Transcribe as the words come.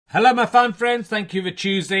Hello, my fan friends. Thank you for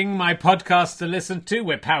choosing my podcast to listen to.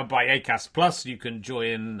 We're powered by Acast Plus. You can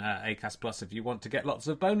join Acast Plus if you want to get lots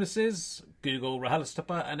of bonuses. Google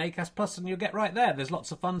RHLSTP and Acast Plus and you'll get right there. There's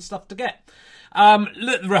lots of fun stuff to get.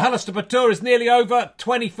 Look, the RHLSTP tour is nearly over.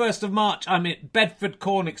 21st of March, I'm at Bedford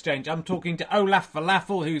Corn Exchange. I'm talking to Olaf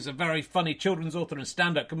Falafel, who's a very funny children's author and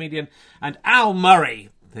stand-up comedian, and Al Murray,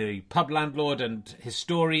 the pub landlord and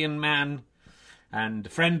historian man and a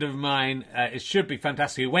friend of mine. It should be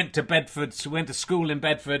fantastic. He went to Bedford, went to school in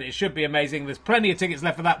Bedford. It should be amazing. There's plenty of tickets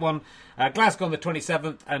left for that one. Glasgow on the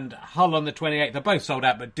 27th and Hull on the 28th. They're both sold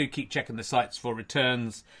out, but do keep checking the sites for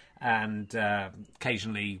returns. And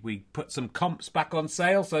occasionally we put some comps back on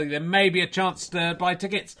sale, so there may be a chance to buy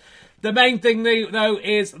tickets. The main thing, though,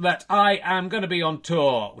 is that I am going to be on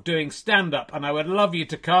tour doing stand-up, and I would love you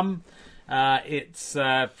to come.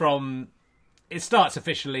 It starts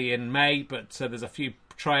officially in May, but there's a few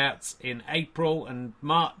tryouts in April and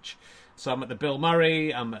March. So I'm at the Bill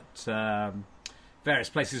Murray, I'm at various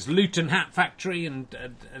places, Luton Hat Factory and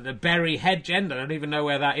the Bury Hedge End. I don't even know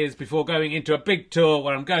where that is, before going into a big tour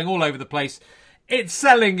where I'm going all over the place. It's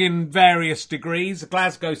selling in various degrees.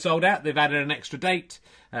 Glasgow sold out. They've added an extra date.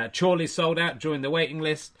 Chorley sold out during the waiting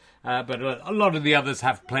list. But a lot of the others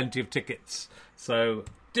have plenty of tickets. So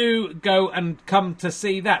do go and come to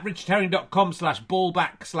see that.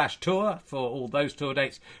 richardherring.com/ballback/tour for all those tour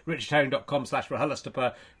dates.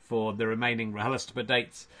 richardherring.com/RHLSTP for the remaining RHLSTP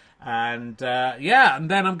dates. And and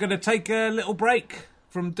then I'm going to take a little break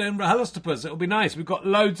from doing RHLSTPs. It'll be nice. We've got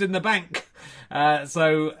loads in the bank.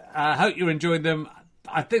 So I hope you're enjoying them.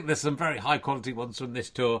 I think there's some very high quality ones from this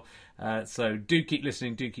tour. So do keep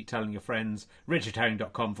listening. Do keep telling your friends.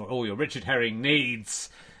 richardherring.com for all your Richard Herring needs.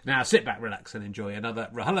 Now sit back, relax, and enjoy another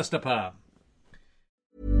RHLSTP.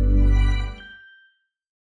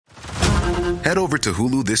 Head over to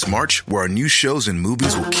Hulu this March, where our new shows and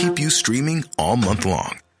movies will keep you streaming all month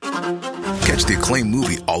long. Catch the acclaimed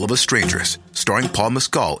movie All of Us Strangers, starring Paul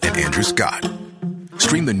Mescal and Andrew Scott.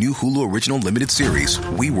 Stream the new Hulu original limited series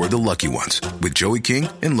We Were the Lucky Ones with Joey King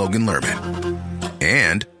and Logan Lerman.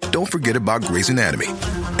 And don't forget about Grey's Anatomy.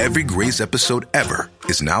 Every Grey's episode ever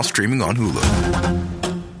is now streaming on Hulu.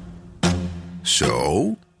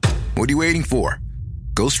 So, what are you waiting for?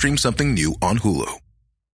 Go stream something new on Hulu.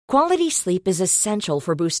 Quality sleep is essential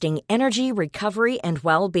for boosting energy, recovery, and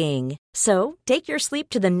well-being. So, take your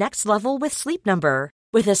sleep to the next level with Sleep Number.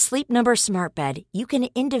 With a Sleep Number smart bed, you can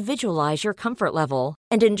individualize your comfort level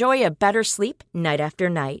and enjoy a better sleep night after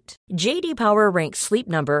night. J.D. Power ranks Sleep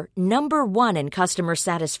Number number 1 in customer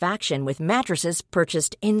satisfaction with mattresses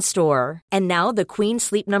purchased in-store. And now the Queen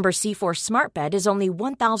Sleep Number C4 smart bed is only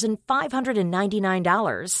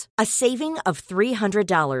 $1,599, a saving of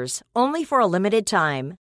 $300, only for a limited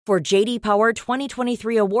time. For J.D. Power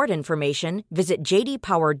 2023 award information, visit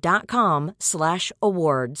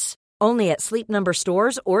jdpower.com/awards. Only at Sleep Number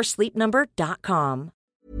stores or sleepnumber.com.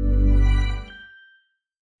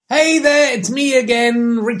 Hey there, it's me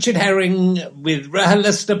again, Richard Herring with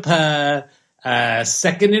RHLSTP.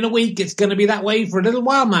 Second in a week. It's going to be that way for a little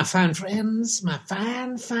while, my fan friends. My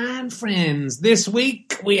fan friends. This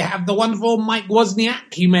week we have the wonderful Mike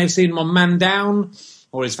Wozniak. You may have seen him on Man Down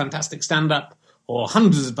or his fantastic stand-up, or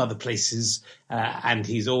hundreds of other places, and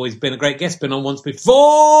he's always been a great guest, been on once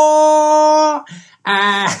before,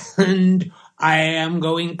 and I am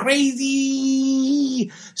going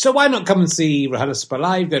crazy. So why not come and see RHLSTP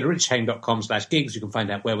live? Go to richardherring.com/gigs. You can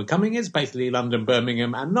find out where we're coming. It's basically London,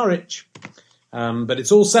 Birmingham, and Norwich. But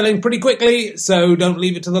it's all selling pretty quickly, so don't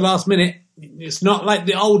leave it to the last minute. It's not like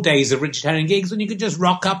the old days of Richard Herring gigs when you could just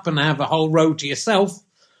rock up and have a whole row to yourself.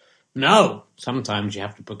 No, sometimes you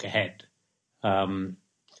have to book ahead. And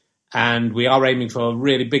we are aiming for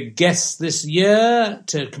really big guests this year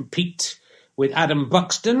to compete with Adam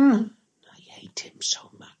Buxton. I hate him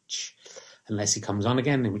so much. Unless he comes on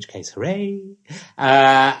again, in which case, hooray.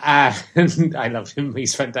 And I love him.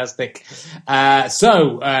 He's fantastic.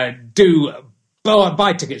 So do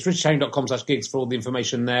buy tickets, richardherring.com/gigs for all the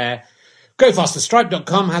information there.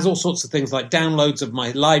 GoFasterStripe.com has all sorts of things like downloads of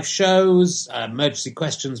my live shows, emergency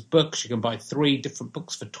questions, books. You can buy 3 different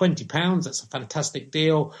books for £20. That's a fantastic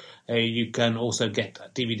deal. You can also get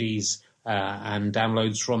DVDs and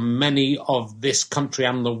downloads from many of this country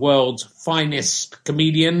and the world's finest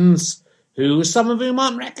comedians, who some of whom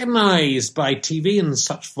aren't recognised by TV and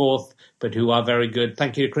such forth, but who are very good.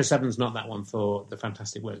 Thank you to Chris Evans, not that one, for the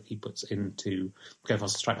fantastic work he puts into Go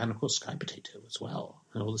Faster Stripe, and of course Sky Potato as well,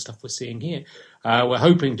 and all the stuff we're seeing here. We're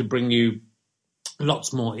hoping to bring you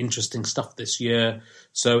lots more interesting stuff this year.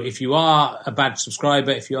 So if you are a badge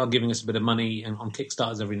subscriber, if you are giving us a bit of money and on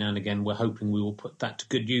Kickstarters every now and again, we're hoping we will put that to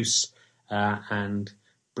good use and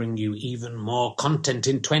bring you even more content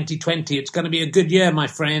in 2020. It's going to be a good year, my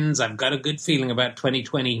friends. I've got a good feeling about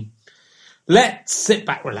 2020. Let's sit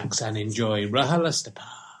back, relax, and enjoy RHLSTP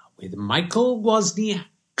with Michael Wozniak.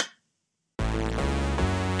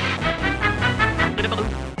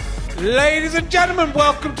 Ladies and gentlemen,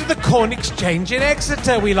 welcome to the Corn Exchange in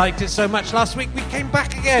Exeter. We liked it so much last week, we came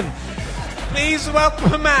back again. Please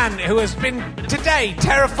welcome a man who has been, today,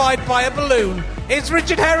 terrified by a balloon. It's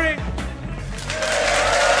Richard Herring.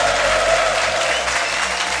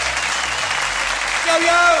 Yo!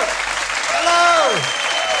 Hello!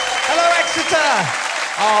 Hello, Exeter!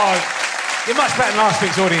 Oh, you're much better than last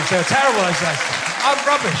week's audience. They were terrible, I said. I'm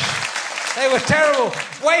rubbish. They were terrible.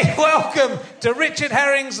 Welcome to Richard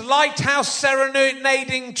Herring's Lighthouse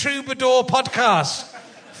Serenading Troubadour podcast.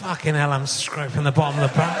 Fucking hell, I'm scraping the bottom of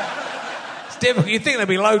the pan. It's difficult. You'd think there'd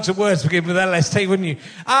be loads of words to begin with LST, wouldn't you?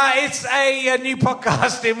 It's a new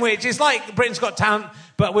podcast in which it's like Britain's Got Talent,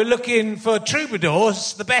 but we're looking for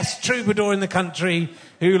troubadours, the best troubadour in the country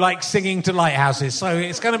who like singing to lighthouses. So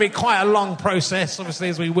it's going to be quite a long process, obviously,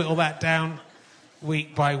 as we whittle that down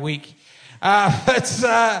week by week.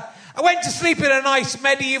 I went to sleep in a nice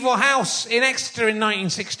medieval house in Exeter in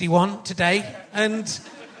 1961 today, and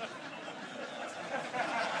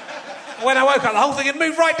when I woke up, the whole thing had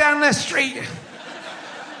moved right down their street.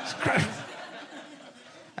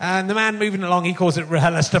 And the man moving along, he calls it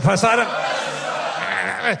RHLSTP, so I don't...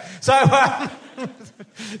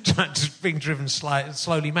 just being driven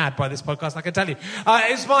slowly mad by this podcast, I can tell you.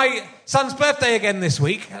 It's my son's birthday again this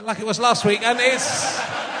week, like it was last week, and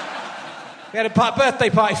we had a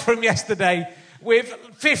birthday party for him yesterday with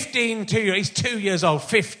 15 2-year-olds. He's 2 years old,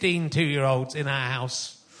 15 2-year-olds in our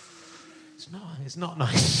house. It's not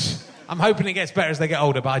nice. I'm hoping it gets better as they get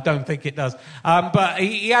older, but I don't think it does. But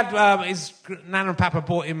he had his Nana and Papa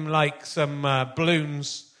bought him like some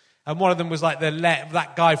balloons, and one of them was like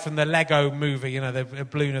that guy from the Lego movie, you know, the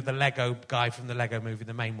balloon of the Lego guy from the Lego movie,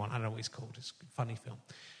 the main one. I don't know what he's called. It's a funny film.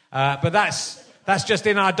 But that's just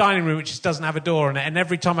in our dining room, which just doesn't have a door on it. And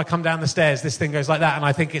every time I come down the stairs, this thing goes like that, and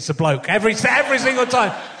I think it's a bloke. Every single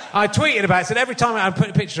time. I tweeted about it, said every time I put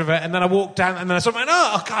a picture of it, and then I walked down, and then I saw it,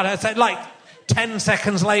 oh, God, I said, like 10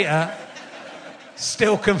 seconds later,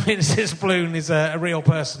 still convinced this balloon is a real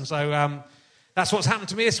person. So that's what's happened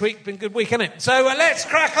to me this week. Been a good week, hasn't it? So let's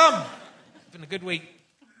crack on. It's been a good week.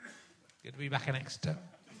 Good to be back in Exeter.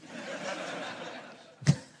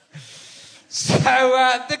 So,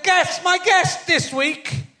 my guest this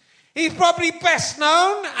week, he's probably best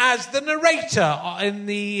known as the narrator in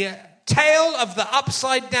the Tale of the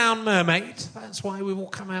Upside Down Mermaid. That's why we've all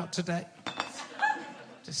come out today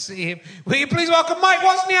to see him. Will you please welcome Mike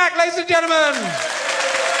Wozniak, ladies and gentlemen?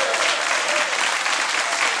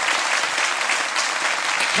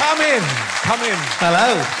 Come in.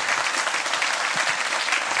 Hello.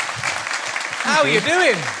 How are you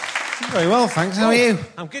doing? Very well, thanks. How are you?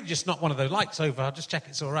 I'm good, just not one of those lights over. I'll just check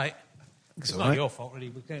it's all right. It's not your fault,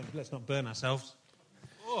 really. Let's not burn ourselves.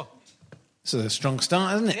 Oh. It's a strong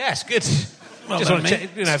start, isn't it? Yeah, it's good. Well just done, want to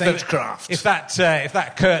check, stagecraft. If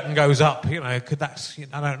that curtain goes up, could that?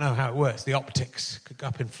 I don't know how it works. The optics could go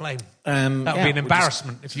up in flame. That would be an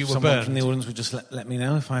embarrassment if you were someone burned. From the audience would just let me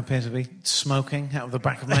know if I appear to be smoking out of the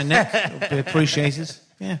back of my neck. It would be appreciated.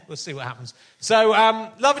 Yeah, we'll see what happens. So,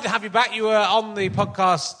 lovely to have you back. You were on the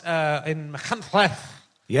podcast in Machynlleth.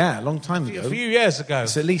 Yeah, a long time ago. A few years ago.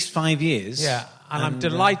 It's at least 5 years. Yeah, and I'm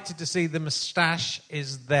delighted to see the moustache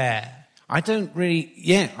is there. I don't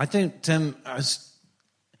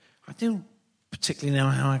particularly know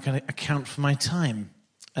how I can account for my time.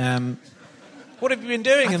 What have you been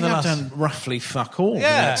doing in the last... I've done roughly fuck all in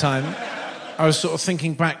that time. I was sort of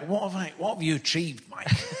thinking back, what have you achieved, Mike,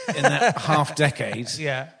 in that half decade?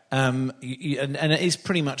 Yeah. And it is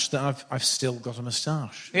pretty much that I've still got a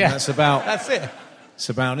moustache. Yeah. That's it. That's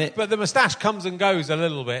about it. But the moustache comes and goes a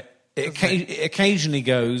little bit. It occasionally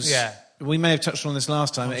goes. Yeah. We may have touched on this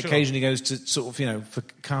last time. It sure. occasionally goes to sort of, for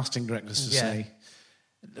casting directors to say,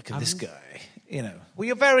 look at this guy, Well,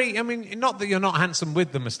 you're very, not that you're not handsome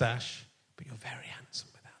with the moustache, but you're very handsome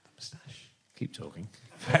without the moustache. Keep talking.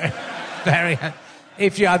 Very, very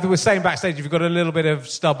if you, I was saying backstage, if you've got a little bit of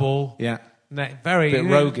stubble... Yeah. Very bit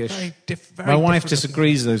roguish. Very my wife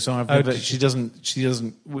disagrees though, so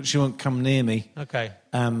she won't come near me. Okay.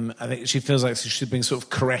 I think she feels like she's being sort of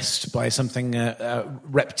caressed by something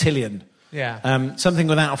reptilian. Yeah. Something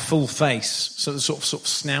without a full face, so sort of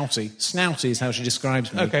snouty. Snouty is how she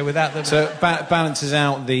describes me. Okay, without the... So balances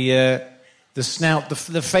out the snout,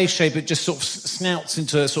 the face shape. It just sort of snouts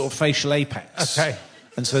into a sort of facial apex. Okay.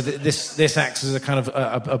 And so this acts as a kind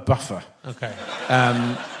of a buffer. Okay.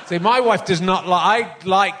 See, my wife does not like... I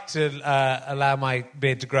like to allow my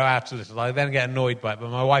beard to grow out a little. I then get annoyed by it, but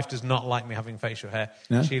my wife does not like me having facial hair.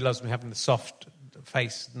 No? She loves me having the soft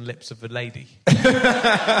face and lips of a lady.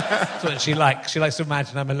 That's what she likes. She likes to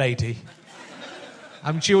imagine I'm a lady.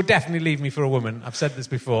 She will definitely leave me for a woman. I've said this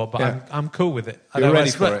before, but I'm cool with it. You're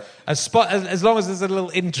ready for it. As long as there's a little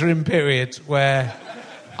interim period where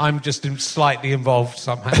I'm just slightly involved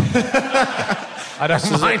somehow. I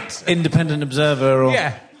don't mind. Independent observer or...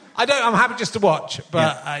 Yeah. I'm happy just to watch,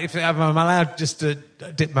 but if I'm allowed just to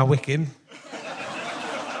dip my wick in,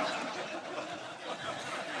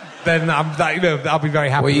 then I'll be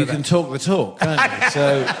very happy. Well, you with can that. talk the talk, can't you?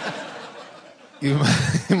 So you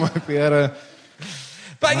might be able to...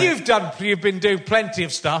 But you've been doing plenty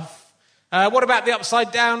of stuff. What about the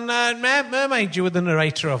Upside Down Mermaid you were the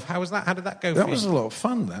narrator of? How was that? How did that go for you? That was a lot of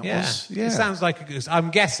fun, that was. Yeah. It sounds like a goose.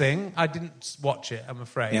 I'm guessing, I didn't watch it, I'm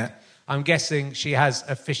afraid. Yeah. I'm guessing she has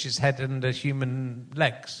a fish's head and a human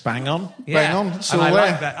legs. Bang on. Yeah. Bang on. It's And all I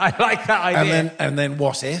there. like that. I like that idea. And then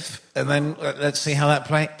what if? And then let's see how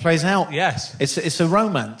that plays out. Yes. It's a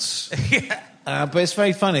romance. Yeah. But it's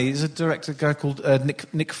very funny. There's a director, a guy called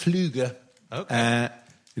Nick Fluger,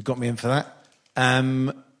 who got me in for that.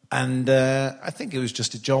 And I think it was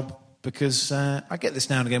just a job because I get this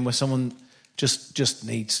now and again where someone just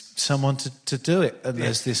needs someone to do it. And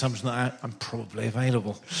there's the assumption that I'm probably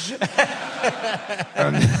available.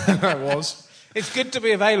 And I was. It's good to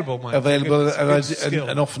be available, Mike. Available, It's a good skill.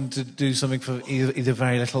 and often to do something for either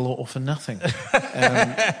very little or for nothing.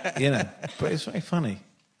 But it's very funny.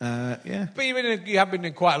 Yeah. But you have been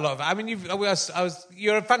in quite a lot of... I mean,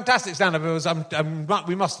 you're a fantastic stand-up.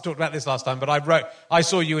 We must have talked about this last time, but I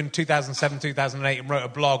saw you in 2007, 2008 and wrote a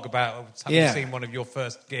blog about having seen one of your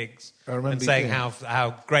first gigs and saying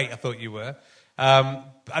how great I thought you were.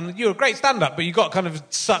 And you're a great stand-up, but you got kind of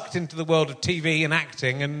sucked into the world of TV and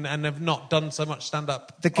acting and have not done so much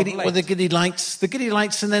stand-up. The giddy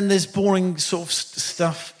lights, and then there's boring sort of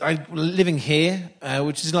stuff. I'm living here,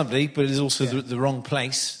 which is lovely, but it is also the wrong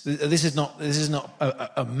place. This is not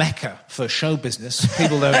a mecca for show business.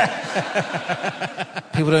 People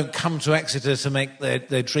don't come to Exeter to make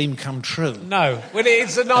their dream come true. No, well,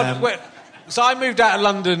 it's an odd. So I moved out of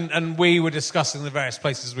London, and we were discussing the various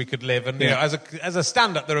places we could live. And you know, as a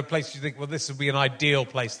stand-up, there are places you think, well, this would be an ideal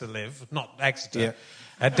place to live. Not Exeter,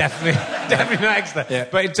 definitely not Exeter. Yeah.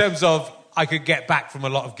 But in terms of, I could get back from a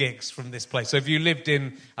lot of gigs from this place. So if you lived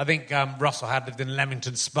in, I think Russell had lived in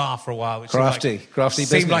Leamington Spa for a while, which crafty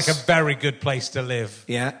seemed like a very good place to live.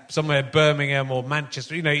 Yeah, somewhere Birmingham or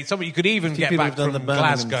Manchester. You know, somewhere you could even get back from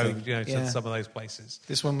Glasgow. You know, to some of those places.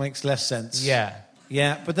 This one makes less sense. Yeah.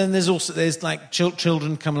 Yeah, but then there's like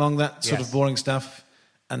children come along, that sort of boring stuff,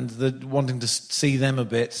 and the wanting to see them a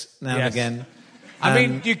bit now and again. I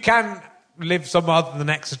mean, you can live somewhere other than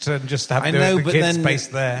Exeter and just have the kids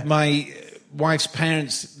based there. My wife's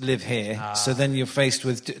parents live here, so then you're faced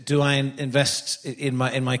with: do I invest in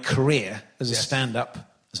my career as a stand-up,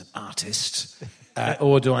 as an artist,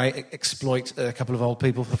 or do I exploit a couple of old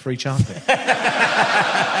people for free childcare?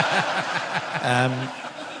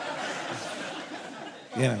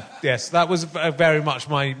 Yeah. Yes, that was very much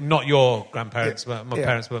not your grandparents, but my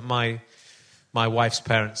parents, but my wife's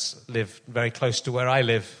parents live very close to where I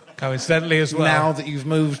live, coincidentally as well. Now that you've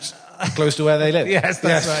moved close to where they live. Yes,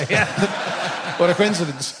 that's right. Yeah. What a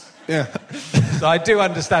coincidence. Yeah. So I do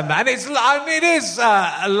understand that, and it is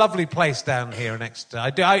a lovely place down here in Exeter.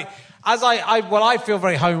 I feel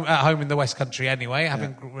very at home in the West Country anyway. I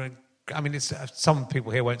mean, some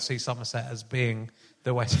people here won't see Somerset as being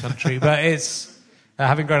the West Country, but it's.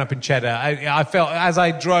 Having grown up in Cheddar, I felt, as I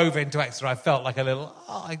drove into Exeter, I felt like a little,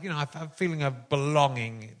 I'm feeling of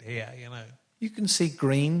belonging here, you know. You can see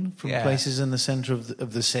green from places in the centre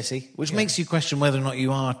of the city, which makes you question whether or not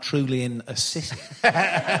you are truly in a city,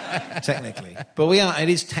 technically. But we are, it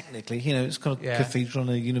is technically, you know, it's got a cathedral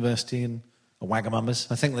and a university and a Wagamama's.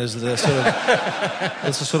 I think there's a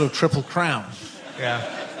sort of triple crown. Yeah.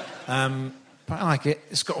 But I like it.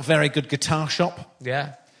 It's got a very good guitar shop.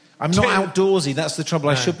 Yeah. I'm not outdoorsy. That's the trouble.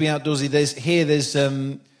 No. I should be outdoorsy. There's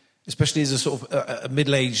especially as a sort of a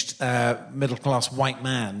middle-aged, middle-class white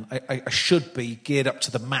man, I should be geared up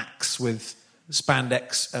to the max with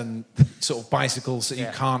spandex and sort of bicycles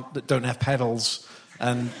that don't have pedals,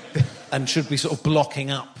 and should be sort of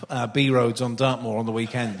blocking up B roads on Dartmoor on the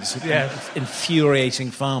weekends,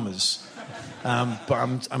 infuriating farmers. But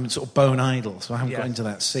I'm sort of bone idle, so I haven't got into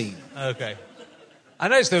that scene. Okay. I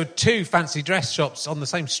noticed there were 2 fancy dress shops on the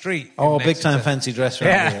same street. Oh, big-time fancy dress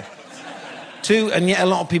around here. 2, and yet a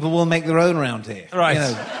lot of people will make their own around here. Right. You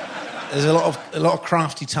know, there's a lot of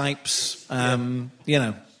crafty types. You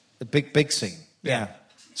know, a big scene. Yeah.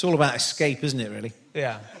 It's all about escape, isn't it, really?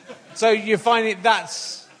 Yeah. So you find it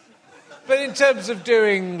that's... But in terms of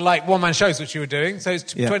doing, like, one-man shows, which you were doing, so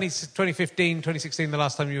it's 2015, 2016, the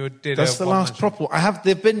last time you did That's the last proper...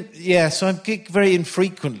 They've been... Yeah, so I've gigged very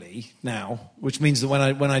infrequently now, which means that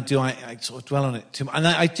when I do, I sort of dwell on it too much. And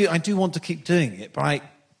I do want to keep doing it, but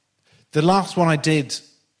the last one I did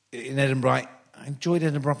in Edinburgh, I enjoyed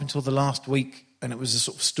Edinburgh up until the last week, and it was a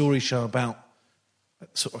sort of story show about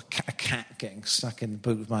sort of a cat getting stuck in the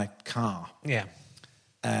boot of my car. Yeah.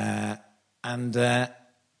 And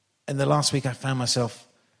in the last week I found myself,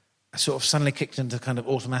 I sort of suddenly kicked into kind of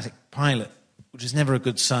automatic pilot, which is never a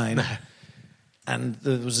good sign. No. And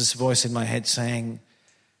there was this voice in my head saying,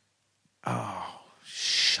 "Oh,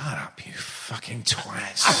 shut up, you fucking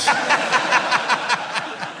twat."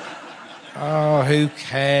 "Oh, who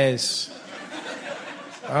cares?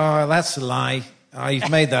 Oh, that's a lie. Oh, you've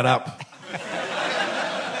made that up.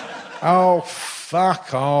 Oh,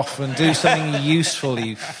 fuck off and do something useful,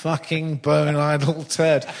 you fucking bone-eyed little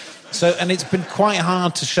turd." So, and it's been quite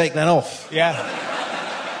hard to shake that off. Yeah.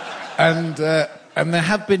 And there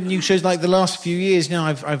have been new shows, like the last few years. You know,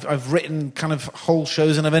 I've written kind of whole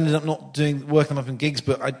shows, and I've ended up not working them up in gigs,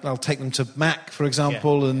 but I'll take them to Mac, for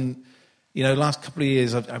example, and you know, last couple of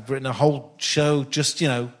years I've written a whole show just, you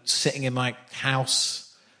know, sitting in my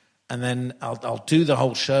house, and then I'll do the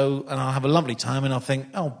whole show, and I'll have a lovely time, and I'll think,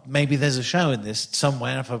 oh, maybe there's a show in this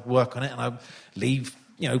somewhere if I work on it, and I'll leave,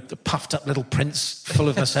 you know, the puffed up little prince full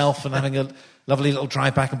of myself and having a lovely little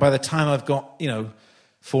drive back, and by the time I've got, you know,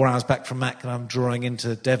 4 hours back from Mac and I'm drawing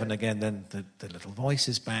into Devon again, then the little voice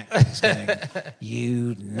is back. It's going,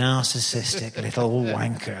 "You narcissistic little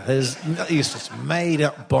wanker. It's just made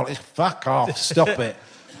up bollocks. Fuck off. Stop it."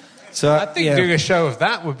 So I think doing a show of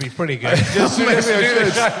that would be pretty good. Just do a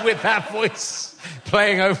show with that voice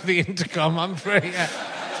playing over the intercom. I'm pretty...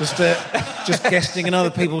 Just guesting in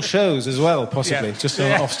other people's shows as well, possibly. Just on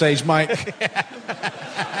an offstage mic.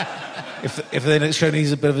 If the show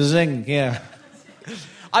needs a bit of a zing,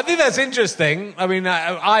 I think that's interesting. I mean,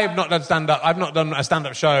 I have not done stand-up. I've not done a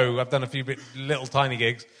stand-up show. I've done a few little tiny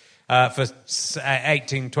gigs for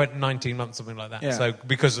 18, 20, 19 months, something like that. Yeah. So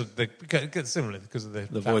because of the family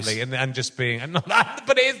voice. and just being...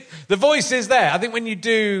 But the voice is there. I think when you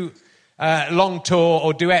do... long tour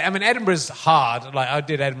or duet. I mean, Edinburgh's hard. Like, I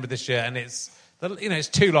did Edinburgh this year, and it's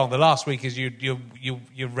too long. The last week is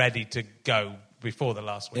you're ready to go before the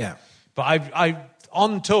last week. Yeah. But I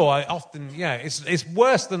on tour, I often it's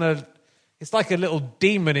worse than it's like a little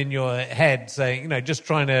demon in your head saying, you know, just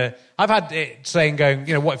trying to. I've had it saying, going,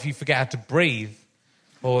 you know, what if you forget how to breathe,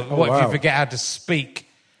 or what if you forget how to speak,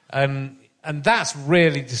 And that's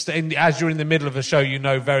really just, as you're in the middle of a show, you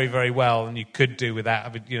know very, very well, and you could do without. I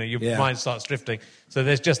mean, you know, your mind starts drifting. So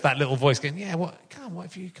there's just that little voice going, what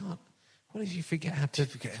if you can't? What if you forget how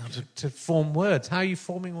to form words? How are you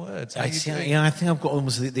forming words? I think I've got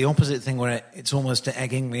almost the opposite thing, where it's almost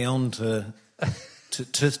egging me on to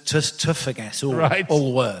forget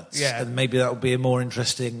all words. Yeah. And maybe that would be a more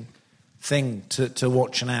interesting thing to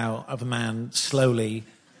watch now, of a man slowly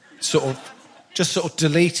sort of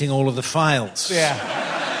deleting all of the files. Yeah.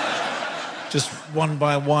 Just one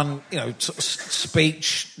by one, you know, sort of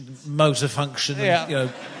speech, motor function, you know,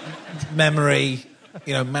 memory,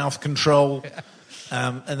 you know, mouth control,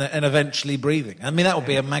 and eventually breathing. I mean, that would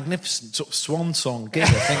be a magnificent sort of swan song gig, I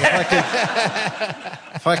think.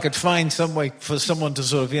 If I could find some way for someone to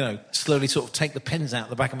sort of, you know, slowly sort of take the pins out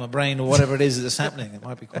the back of my brain or whatever it is that's happening, it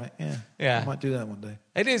might be quite, I might do that one day.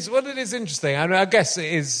 It is interesting. I mean, I guess it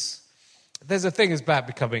is... There's a thing about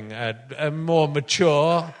becoming a more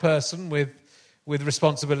mature person with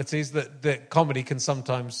responsibilities that comedy can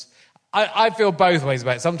sometimes... I feel both ways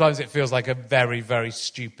about it. Sometimes it feels like a very, very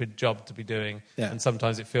stupid job to be doing, and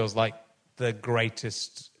sometimes it feels like the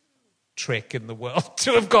greatest trick in the world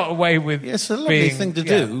to have got away with. Yeah, it's a lovely thing to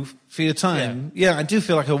do for your time. Yeah, I do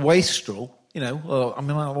feel like a wastrel, you know. Well, I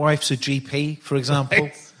mean, my wife's a GP, for example.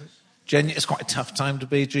 It's quite a tough time to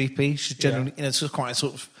be a GP. She's generally, you know, it's quite a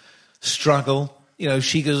sort of struggle. You know,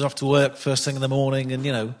 she goes off to work first thing in the morning and,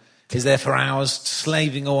 you know, is there for hours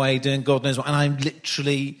slaving away doing God knows what. And I'm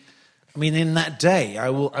literally, I mean, in that day,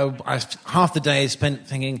 half the day is spent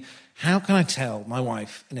thinking, how can I tell my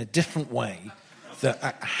wife in a different way that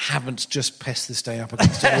I haven't just pissed this day up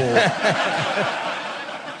against a wall?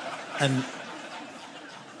 And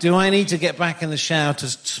do I need to get back in the shower to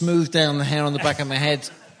smooth down the hair on the back of my head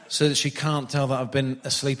so that she can't tell that I've been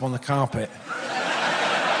asleep on the carpet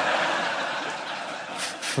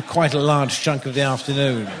for quite a large chunk of the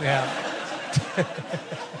afternoon? Yeah.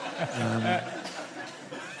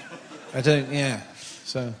 I don't,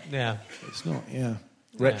 So, yeah. it's not,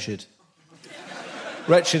 wretched.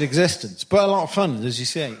 wretched existence, but a lot of fun, as you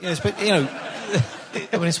say.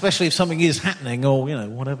 I mean, especially if something is happening or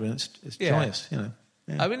whatever, it's joyous.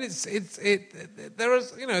 I mean, there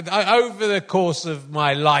is, over the course of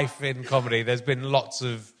my life in comedy, there's been lots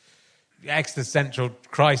of existential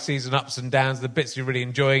crises and ups and downs. The bits you're really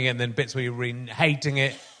enjoying it, and then bits where you're really hating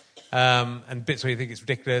it, and bits where you think it's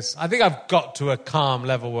ridiculous. I think I've got to a calm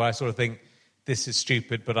level where I sort of think, this is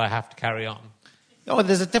stupid, but I have to carry on. Oh,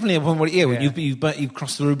 there's definitely a point where, when you've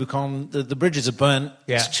crossed the Rubicon, the bridges are burnt,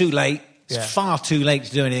 it's too late, it's far too late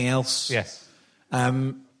to do anything else. Yes.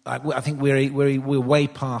 I think we're way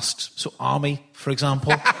past sort of Army, for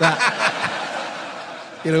example.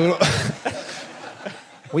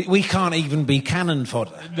 we can't even be cannon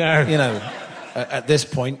fodder. No. At this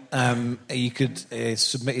point, you could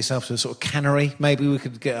submit yourself to a sort of cannery. Maybe we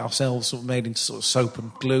could get ourselves sort of made into sort of soap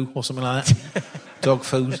and glue or something like that. Dog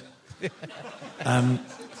food.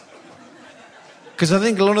 Because I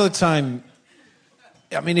think a lot of the time,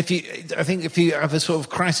 I mean, if you have a sort of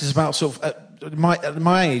crisis about sort of at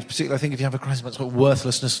my age, particularly, I think if you have a crisis about sort of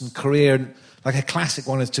worthlessness and career, and like a classic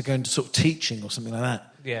one is to go into sort of teaching or something like that.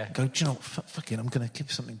 Yeah. Go, do you know, fuck it, I'm going to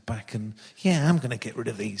give something back, and I'm going to get rid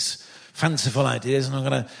of these fanciful ideas, and I'm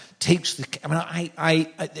going to teach the. I mean,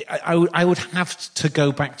 I would have to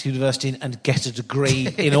go back to university and get a degree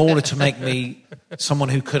in order to make me someone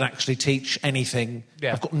who could actually teach anything.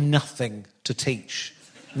 Yeah. I've got nothing to teach,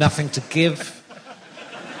 nothing to give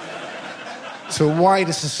to a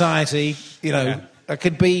wider society. It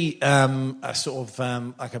could be a sort of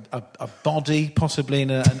like a body, possibly in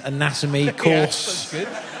an anatomy course. Yeah,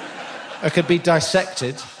 that's good. It could be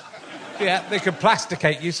dissected. Yeah, they could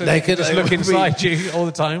plasticate you so they could just look inside you all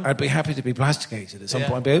the time. I'd be happy to be plasticated at some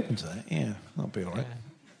point. I'd be open to that. Yeah, that'd be all right.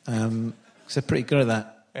 Because they're pretty good at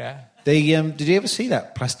that. Yeah. Did you ever see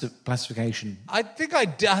that plastification? I think I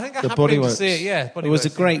did. I think I the happened Bodyworks. to see it. Yeah, there was a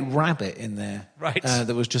great rabbit in there. Right.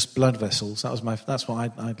 That was just blood vessels. That's what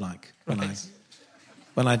I'd like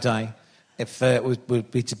when I die. If it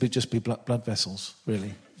would be to just be blood vessels,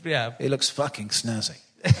 really. Yeah. It looks fucking snazzy.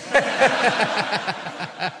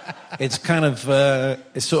 It's kind of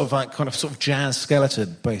it's sort of like sort of jazz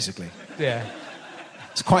skeleton, basically. Yeah.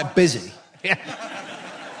 It's quite busy. Yeah.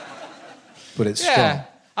 But it's strong.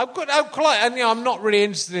 I'm not really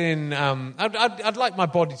interested in. I'd like my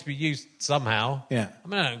body to be used somehow. Yeah. I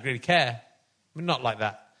mean, I don't really care. I mean, not like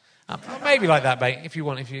that. Maybe like that, mate. If you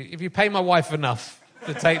want, if you pay my wife enough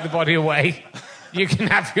to take the body away, you can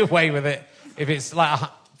have your way with it. If it's like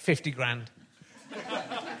 50 grand.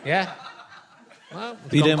 Yeah. Well,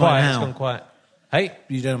 you don't mind how? It's gone quiet. Hey,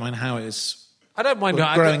 you don't mind how it is? I don't mind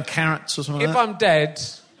growing carrots or something. If I'm dead,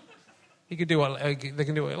 they can do what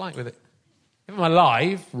they like with it. If I'm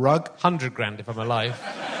alive, rug, 100 grand. If I'm alive,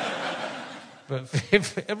 but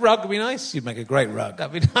if a rug would be nice. You'd make a great rug.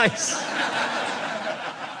 That'd be nice.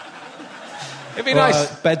 It'd be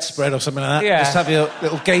nice. A bedspread or something like that. Yeah. Just have your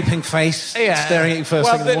little gaping face staring at you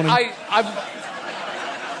first thing in the morning.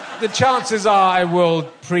 The chances are I will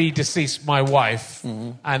predecease my wife,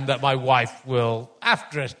 and that my wife will,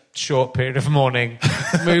 after a short period of mourning,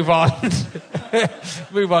 move on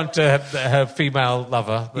to her female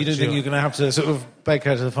lover. You don't think you're going to have to sort of beg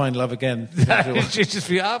her to find love again? She'd just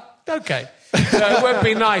be, okay. So it would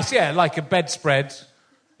be nice, like a bedspread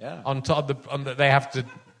on top of they have to...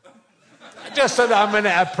 Just so that I'm in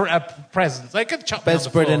a presence. They could chop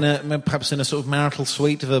bedspread perhaps in a sort of marital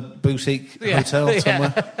suite of a boutique hotel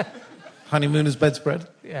somewhere. Honeymooner's bedspread.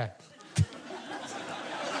 Yeah.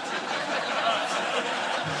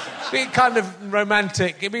 Be kind of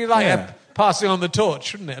romantic. It'd be like passing on the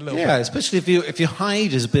torch, wouldn't it? A little bit. Especially if your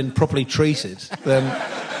hide has been properly treated, then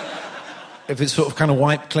if it's sort of kind of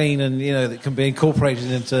wiped clean and that can be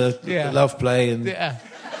incorporated into love play and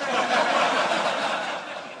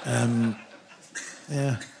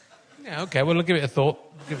Yeah, okay, well, I'll give it a thought.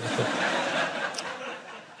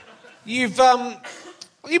 You've been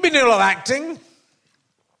doing a lot of acting.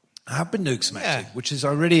 I have been doing some acting, which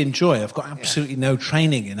I really enjoy. I've got absolutely no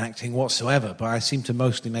training in acting whatsoever, but I seem to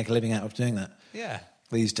mostly make a living out of doing that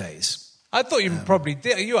these days. I thought you probably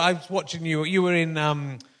did. I was watching you. You were in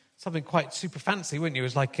something quite super fancy, weren't you? It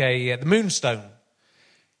was like the Moonstone.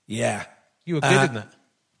 Yeah. You were good in that.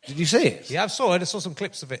 Did you see it? Yeah, I saw it. I saw some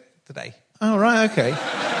clips of it today. Oh, right, okay.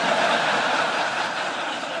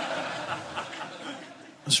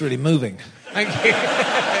 That's really moving. Thank you.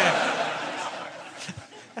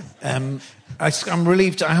 I'm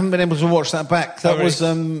relieved I haven't been able to watch that back. That was,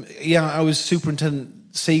 I was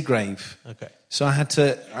Superintendent Seagrave. Okay. So I had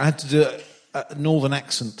to do a northern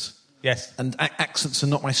accent. Yes. And accents are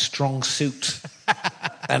not my strong suit.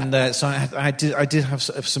 And so I did have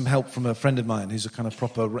some help from a friend of mine who's a kind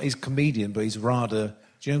of he's a comedian, but he's RADA.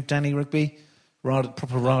 Do you know Danny Rugby?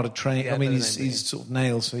 Proper RADA trained. Yeah, I mean, he's sort of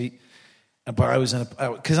nailed. So but I was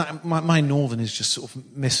because my northern is just sort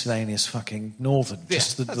of miscellaneous fucking northern. Yeah,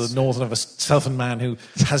 just the northern of a southern man who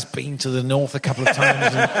has been to the north a couple of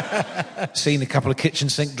times and seen a couple of kitchen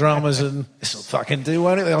sink dramas, and this will fucking do,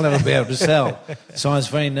 won't it? They'll never be able to sell. So I was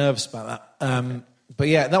very nervous about that. But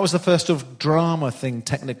yeah, that was the first sort of drama thing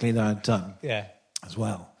technically that I'd done. Yeah. As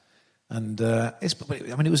well. And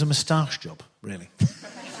it was a moustache job, really.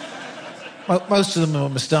 Well, most of them are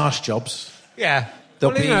moustache jobs. Yeah.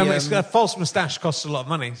 A false moustache costs a lot of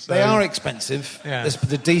money. So. They are expensive. Yeah. There's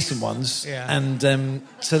the decent ones. Yeah. And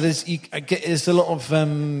so there's a lot of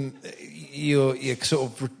your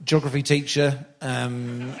sort of geography teacher,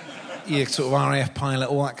 your sort of RAF pilot,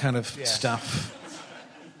 all that kind of stuff.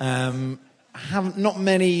 Not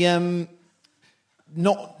many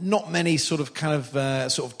sort of kind of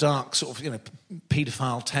sort of dark sort of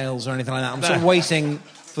paedophile tales or anything like that. I'm sort of waiting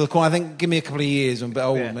for the call. I think give me a couple of years and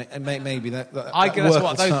maybe that that's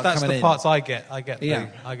the parts I get. I get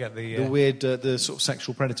the weird the sort of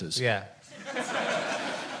sexual predators. Yeah.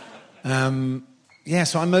 So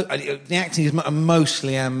the acting is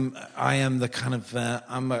mostly I am the kind of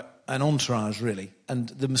I'm an entourage really, and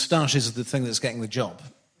the moustaches are the thing that's getting the job.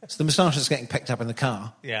 So the moustache is getting picked up in the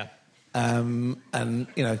car. Yeah. And,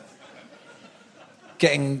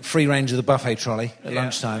 getting free range of the buffet trolley at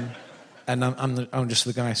lunchtime. And I'm just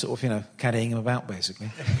the guy sort of, caddying him about, basically.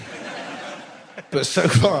 But so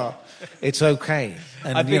far, it's okay.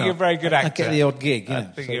 And, I think you're a very good actor. I get the odd gig, I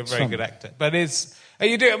think you're a very good actor. But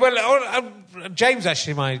you do well. James,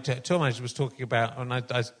 actually, my tour manager was talking about, and I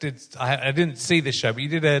didn't see this show, but you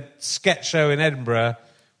did a sketch show in Edinburgh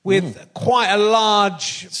with quite a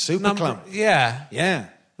large super club. Yeah. Yeah.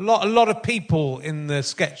 A lot of people in the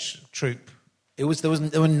sketch troupe. There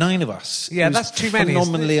were 9 of us. Yeah, that's too many.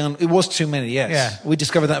 It was too many. Yes. Yeah. We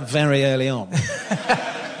discovered that very early on.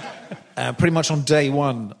 Pretty much on day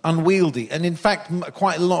one, unwieldy, and in fact,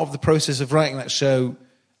 quite a lot of the process of writing that show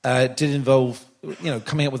did involve,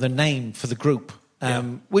 coming up with a name for the group,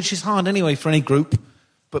 which is hard anyway for any group.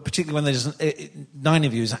 But particularly when there's 9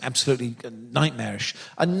 of you is absolutely nightmarish.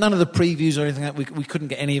 And none of the previews or anything like that, we couldn't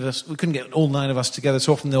get we couldn't get all 9 of us together.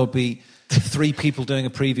 So often there would be 3 people doing a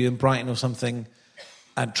preview in Brighton or something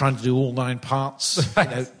and trying to do all 9 parts,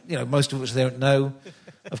 most of which they don't know,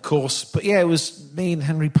 of course. But yeah, it was me and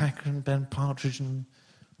Henry Packer and Ben Partridge and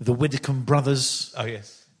the Widdicombe brothers. Oh,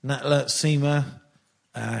 yes. Nat Seamer,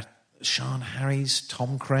 Sean Harries,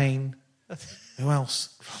 Tom Crane. Who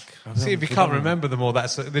else? Fuck. See, if you can't remember them all,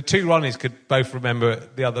 that's the 2 Ronnies could both remember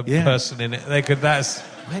the other person in it. They could. You got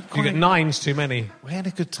 9's too many. We had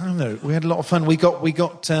a good time though. We had a lot of fun. We got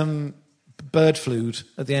bird flued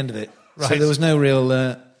at the end of it, right. So there was no real,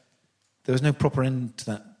 there was no proper end to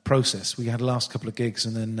that process. We had the last couple of gigs,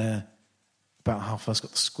 and then about half of us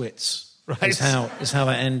got the squits. Right, is how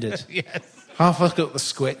that ended. Yes. Half of us got the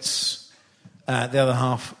squits. The other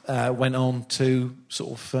half went on to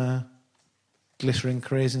sort of. Glittering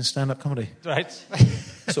careers in stand-up comedy. Right.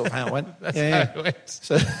 Sort of how it went. That's how it went.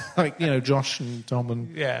 So, Josh and Tom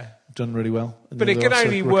and done really well. But it can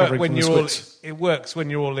only work when you're all... It works when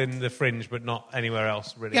you're all in the fringe, but not anywhere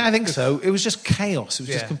else, really. Yeah, I think so. It was just chaos. It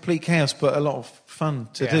was just complete chaos, but a lot of fun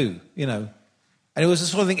to do, And it was the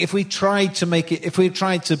sort of thing, if we tried to make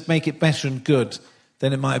it better and good,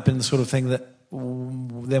 then it might have been the sort of thing that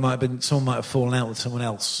someone might have fallen out with someone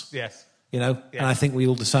else. Yes. And I think we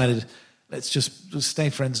all decided... Let's just stay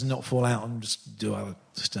friends and not fall out and just do other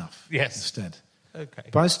stuff instead. Okay.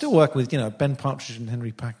 But I still work with, Ben Partridge and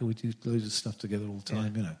Henry Packer. We do loads of stuff together all the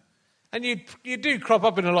time, And you do crop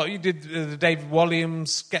up in a lot. You did the David Walliams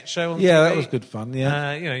sketch show on TV. That was good fun,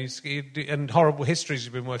 and Horrible Histories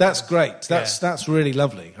you've been working That's great. That's really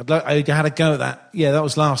lovely. I had a go at that. Yeah, that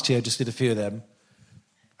was last year. I just did a few of them.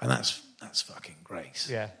 And that's fucking great.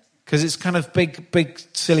 Yeah. Because it's kind of big,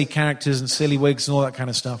 silly characters and silly wigs and all that kind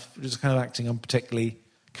of stuff. Just kind of acting I'm particularly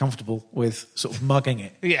comfortable with, sort of mugging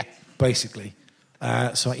it. Yeah. Basically.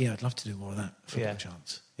 I'd love to do more of that if I get a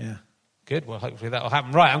chance. Yeah. Good. Well, hopefully that will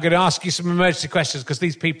happen. Right, I'm going to ask you some emergency questions because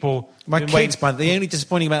these people... My kids, the only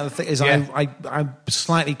disappointing about the thing is I'm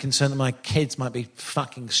slightly concerned that my kids might be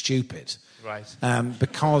fucking stupid. Right.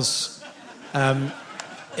 Because...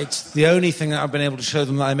 it's the only thing that I've been able to show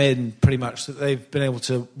them that I'm in, pretty much, that they've been able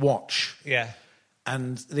to watch. Yeah.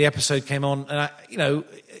 And the episode came on, and I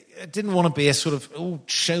didn't want to be a sort of,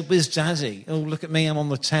 showbiz jazzy. Oh, look at me, I'm on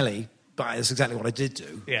the telly. But that's exactly what I did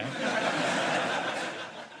do. Yeah.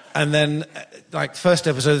 And then, like, first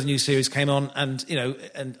episode of the new series came on, and, you know,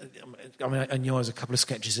 and I mean, I knew I was a couple of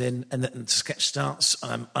sketches in, and then the sketch starts,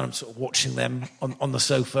 and I'm sort of watching them on the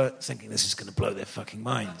sofa, thinking this is going to blow their fucking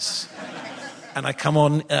minds. And I come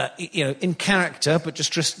on, you know, in character, but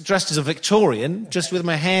just dressed as a Victorian, just with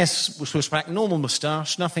my hair swished back, normal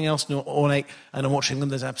moustache, nothing else ornate, and I'm watching them.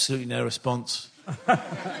 There's absolutely no response.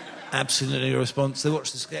 Absolutely no response. They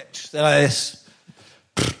watch the sketch. They're like this.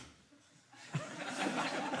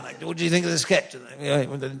 What do you think of the sketch?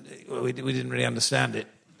 We didn't really understand it.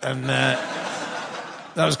 And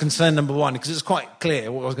that was concern number one, because it's quite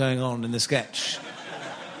clear what was going on in the sketch.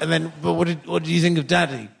 And then, but what did you think of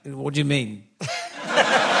Daddy? What do you mean?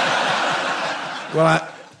 Well,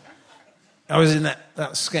 I was in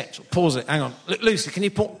that sketch. Pause it, hang on. Lucy, can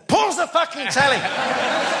you pause the fucking telly?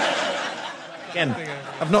 Again,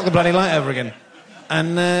 I've knocked the bloody light over again.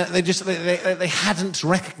 And they hadn't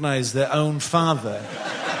recognised their own father.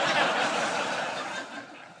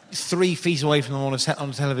 3 feet away from them on the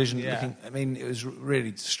television. Yeah. Looking, I mean, it was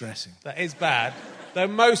really distressing. That is bad. Though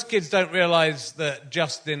most kids don't realise that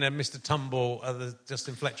Justin and Mr. Tumble,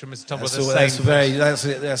 Justin Fletcher and Mr. Tumble, are the same.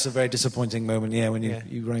 That's a very disappointing moment. Yeah, when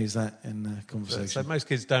you raise that in the conversation. So most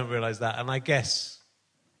kids don't realise that, and I guess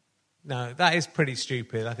no, that is pretty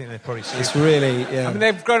stupid. I think they're probably stupid. It's really, yeah. I mean,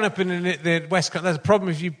 they've grown up in the West Country. There's a problem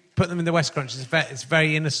if you put them in the West Country. It's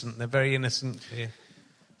very innocent. They're very innocent, yeah.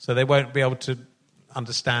 So they won't be able to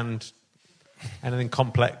understand anything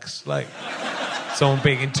complex, like someone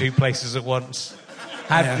being in 2 places at once.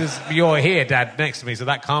 You're here, Dad, next to me, so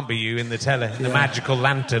that can't be you in the the magical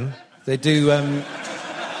lantern. They do,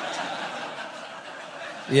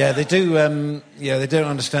 they do, they don't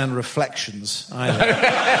understand reflections either.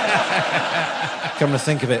 Come to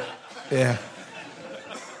think of it, yeah.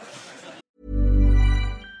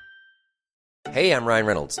 Hey, I'm Ryan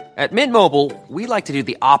Reynolds. At Mint Mobile, we like to do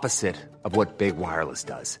the opposite of what Big Wireless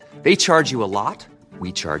does. They charge you a lot,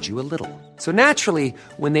 we charge you a little. So naturally,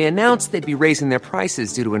 when they announced they'd be raising their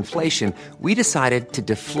prices due to inflation, we decided to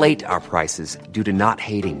deflate our prices due to not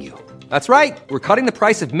hating you. That's right. We're cutting the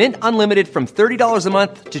price of Mint Unlimited from $30 a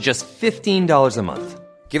month to just $15 a month.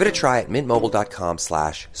 Give it a try at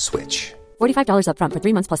mintmobile.com/switch. $45 up front for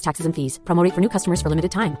 3 months plus taxes and fees. Promo rate for new customers for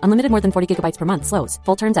limited time. Unlimited more than 40 gigabytes per month. Slows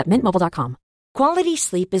full terms at mintmobile.com. Quality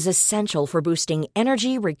sleep is essential for boosting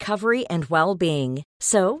energy, recovery, and well-being.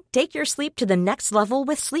 So, take your sleep to the next level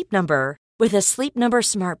with Sleep Number. With a Sleep Number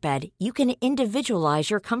smart bed, you can individualize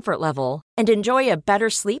your comfort level and enjoy a better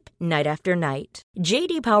sleep night after night.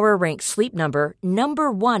 J.D. Power ranks Sleep Number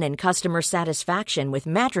 #1 in customer satisfaction with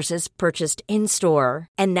mattresses purchased in-store.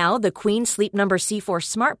 And now the Queen Sleep Number C4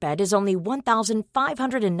 smart bed is only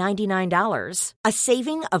 $1,599, a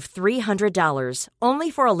saving of $300, only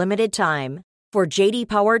for a limited time. For J.D.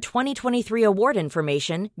 Power 2023 award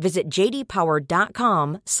information, visit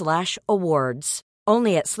jdpower.com/awards.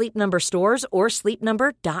 Only at Sleep Number stores or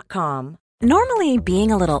sleepnumber.com. Normally,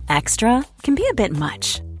 being a little extra can be a bit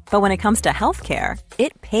much. But when it comes to healthcare,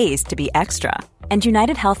 it pays to be extra. And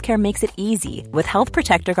United Healthcare makes it easy with Health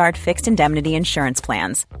Protector Guard fixed indemnity insurance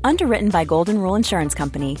plans. Underwritten by Golden Rule Insurance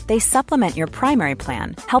Company, they supplement your primary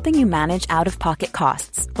plan, helping you manage out-of-pocket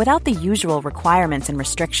costs without the usual requirements and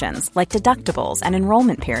restrictions like deductibles and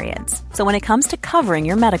enrollment periods. So when it comes to covering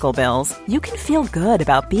your medical bills, you can feel good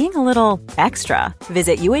about being a little extra.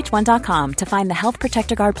 Visit UH1.com to find the Health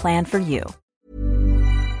Protector Guard plan for you.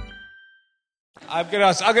 I'm going to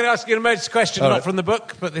ask you an emergency question, not from the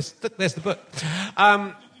book, but there's the book.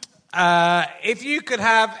 If you could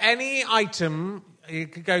have any item, you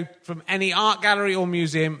could go from any art gallery or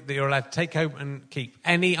museum that you're allowed to take home and keep.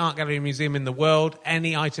 Any art gallery or museum in the world,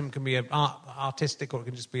 any item can be artistic, or it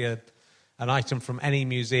can just be an item from any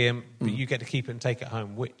museum, but you get to keep it and take it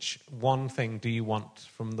home. Which one thing do you want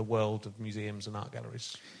from the world of museums and art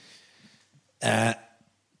galleries? The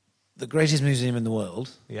greatest museum in the world,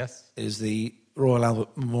 yes, is the Royal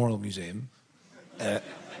Albert Memorial Museum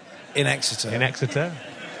in Exeter. In Exeter.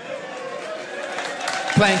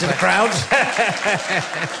 Playing to the crowd.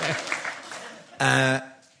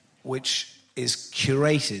 Which is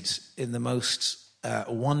curated in the most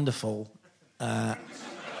wonderful,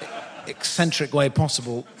 eccentric way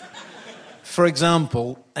possible. For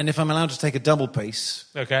example, and if I'm allowed to take a double piece...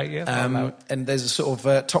 Okay, yeah. And there's a sort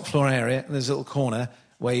of top floor area, and there's a little corner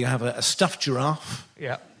where you have a stuffed giraffe...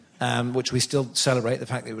 Yeah. Which we still celebrate, the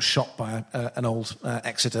fact that it was shot by an old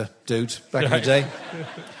Exeter dude back in the day,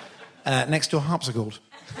 next to a harpsichord.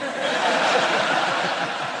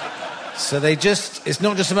 So it's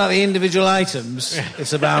not just about the individual items,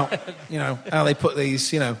 it's about, how they put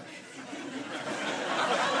these,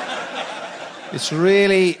 It's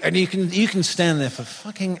really... And you can stand there for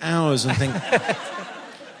fucking hours and think,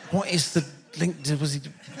 what is the link? Did he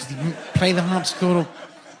play the harpsichord? Or...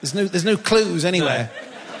 There's no clues anywhere. No.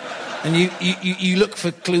 And you look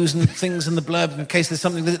for clues and things in the blurb in case there's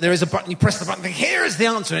something. There is a button, you press the button, think, here is the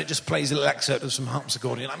answer, and it just plays a little excerpt of some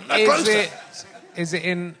harpsichord. And I'm no closer. Is it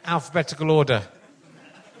in alphabetical order?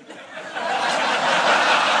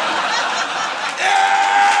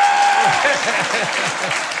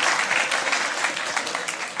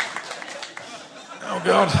 Oh,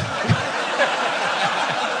 God.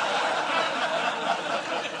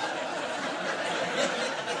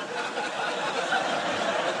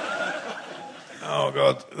 Oh,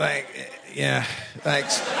 God.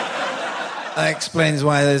 Thanks. That explains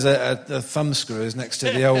why there's a thumb screw next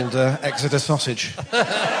to the old Exeter sausage. Which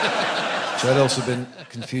I'd also been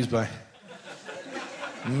confused by.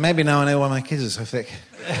 Maybe now I know why my kids are so thick.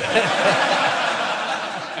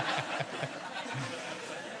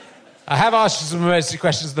 I have asked you some emergency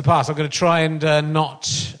questions in the past. I'm going to try and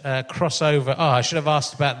not cross over. Oh, I should have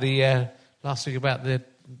asked about the last week about the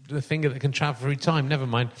finger that can travel through time. Never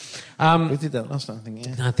mind. We did that last time, I think,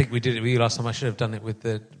 yeah. I think we did it with you last time. I should have done it with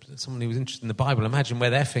someone who was interested in the Bible. Imagine where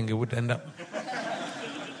their finger would end up.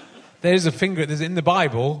 There's a finger that's in the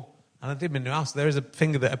Bible, and I did mean to ask, there is a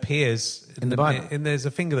finger that appears... In the Bible? And there's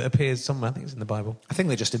a finger that appears somewhere. I think it's in the Bible. I think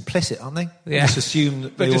they're just implicit, aren't they? Yeah. They just assume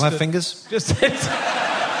that they all have fingers. It's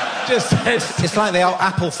like the old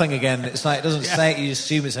apple thing again. It's like, it doesn't say it, you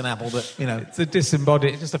assume it's an apple, but, you know. It's a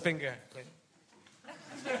disembodied, just a finger.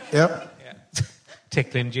 Yep. Yeah.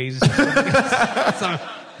 Tickling Jesus. It's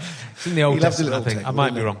in the Old Testament, I think. I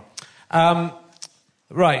might be wrong.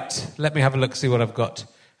 Right, let me have a look, see what I've got.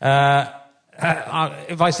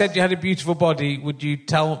 If I said you had a beautiful body, would you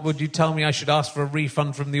tell me I should ask for a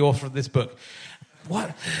refund from the author of this book?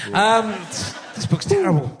 What? This book's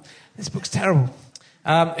terrible.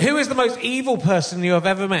 Who is the most evil person you have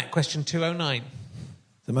ever met? Question 209.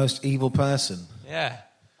 The most evil person? Yeah.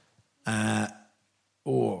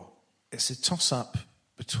 Or it's a toss-up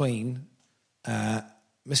between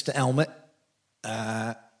Mr. Elmet,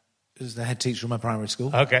 who's the head teacher of my primary school.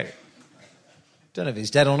 Okay. Don't know if he's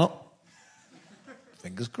dead or not.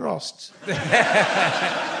 Fingers crossed.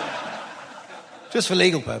 Just for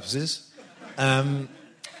legal purposes.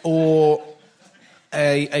 Or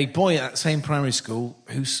a boy at that same primary school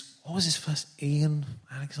who's... What was his first? Ian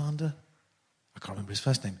Alexander? I can't remember his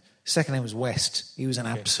first name. His second name was West. He was an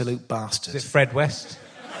absolute bastard. Is it Fred West?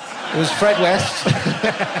 It was Fred West.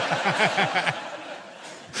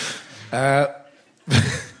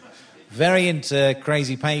 Very into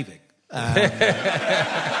crazy paving. From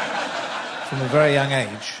a very young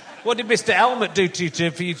age. What did Mr. Elmet do to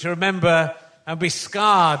you for you to remember and be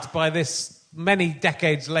scarred by this many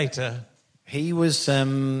decades later? He was...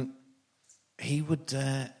 He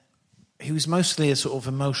was mostly a sort of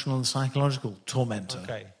emotional and psychological tormentor.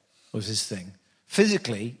 Okay. Was his thing.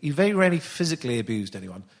 Physically, he very rarely physically abused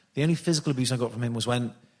anyone. The only physical abuse I got from him was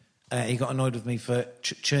when he got annoyed with me for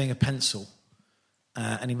chewing a pencil,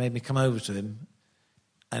 and he made me come over to him,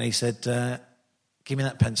 and he said, give me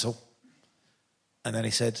that pencil. And then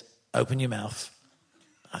he said, open your mouth.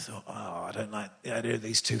 I thought, I don't like the idea of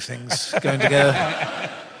these two things going together.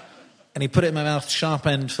 And he put it in my mouth, sharp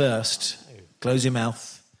end first, close your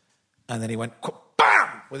mouth, and then he went,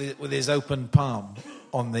 BAM! With his open palm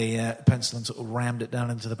on the pencil and sort of rammed it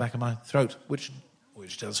down into the back of my throat, which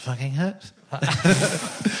does fucking hurt.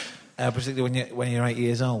 Particularly when you're 8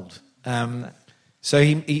 years old. So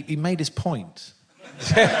he made his point.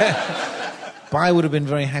 But I would have been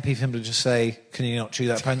very happy for him to just say, can you not chew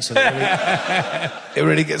that pencil? It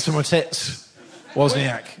really gets to my tits.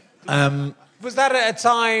 Wozniak. Was that at a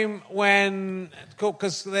time when...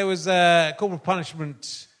 Because there was... corporal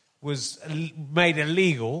punishment was made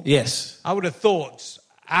illegal. Yes. I would have thought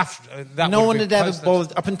after that... No one had ever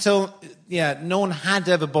bothered... Up until... Yeah, no one had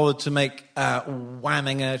ever bothered to make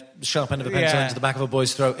whamming a sharp end of a pencil into the back of a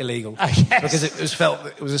boy's throat illegal. Because it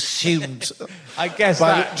was assumed I guess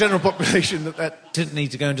by the general population that didn't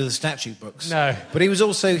need to go into the statute books. No. But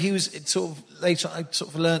later I sort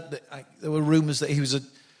of learnt that there were rumours that he was a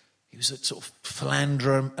sort of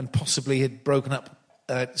philanderer and possibly had broken up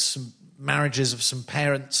some marriages of some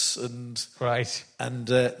parents and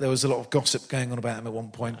there was a lot of gossip going on about him at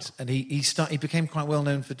one point. And he became quite well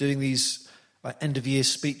known for doing these like end of year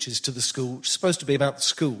speeches to the school, which is supposed to be about the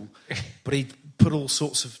school, but he put all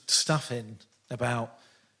sorts of stuff in about,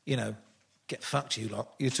 get fucked you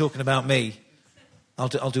lot. You're talking about me. I'll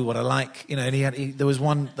do what I like, And there was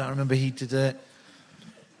one that I remember he did.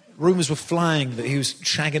 Rumours were flying that he was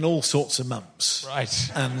shagging all sorts of mums.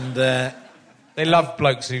 Right. And They love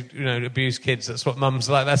blokes who, abuse kids. That's what mums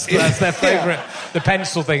like. That's their favourite. The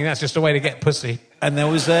pencil thing, that's just a way to get pussy. And there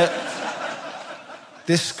was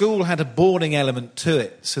this school had a boarding element to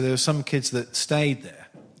it, so there were some kids that stayed there.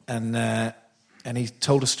 And he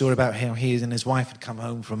told a story about how he and his wife had come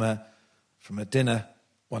home from a dinner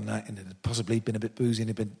one night, and it had possibly been a bit boozy and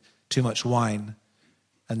it had been too much wine,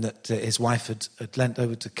 and that his wife had leant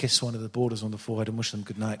over to kiss one of the boarders on the forehead and wish them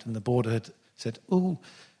good night, and the boarder had said, "Oh,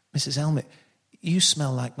 Mrs. Elmet, you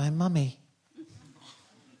smell like my mummy."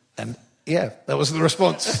 And yeah, that was the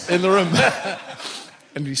response in the room.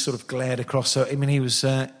 And he sort of glared across. So I mean, he was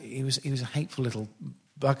a hateful little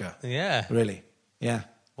bugger. Yeah, really. Yeah.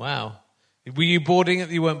 Wow. Were you boarding?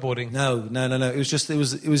 You weren't boarding. No. It was just it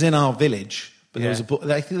was in our village, but there was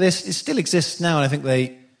I think it still exists now, and I think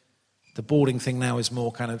the boarding thing now is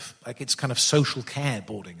more kind of like it's kind of social care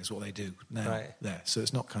boarding is what they do now. Right. There, so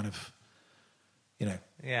it's not kind of.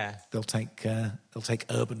 Yeah. They'll take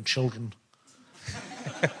urban children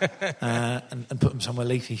and put them somewhere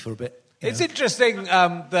leafy for a bit. It's interesting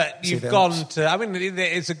that you've gone to... I mean,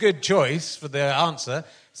 it's a good choice for the answer.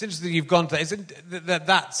 It's interesting you've gone to...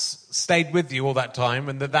 That's stayed with you all that time,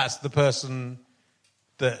 and that's the person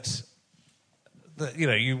that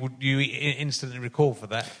you instantly recall for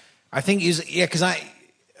that. I think because I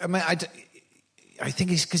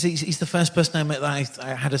think it's because he's the first person I met that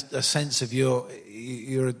I had a sense of you're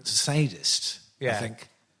a sadist. Yeah. I think.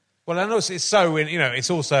 Well, and also it's so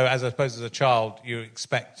it's also as I suppose as a child you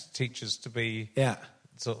expect teachers to be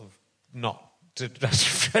sort of not to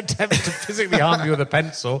attempt to physically harm you with a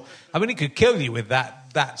pencil. I mean, he could kill you with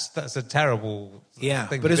that. That's a terrible thing.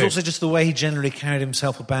 But to it's do. also just the way he generally carried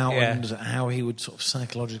himself about and how he would sort of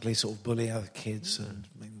psychologically sort of bully other kids and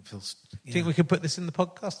make them feel. Do you think we can put this in the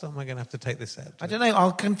podcast, or am I going to have to take this out? I don't know.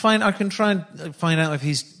 I can try and find out if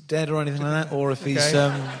he's dead or anything like that, or if he's.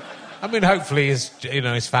 I mean, hopefully, his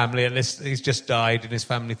family. At least he's just died, and his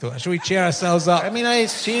family thought, "Should we cheer ourselves up?" I mean, I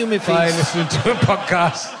assume if by he's listening to a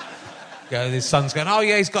podcast. His son's going, "Oh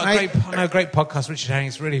yeah, he's got a great podcast, Richard Herring.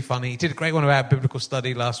 It's really funny. He did a great one about biblical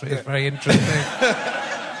study last week. It's very interesting."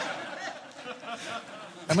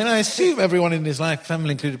 I mean, I assume everyone in his life, family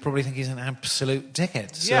included, probably think he's an absolute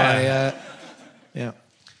dickhead. So yeah.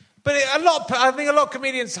 But I think a lot of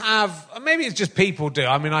comedians have. Maybe it's just people do.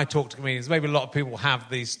 I mean, I talk to comedians. Maybe a lot of people have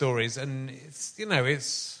these stories, and it's the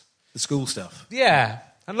school stuff. Yeah,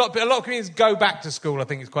 and a lot of comedians go back to school. I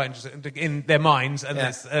think it's quite interesting in their minds, and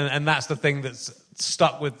that's the thing that's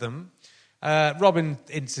stuck with them. Robin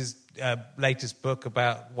Ince's latest book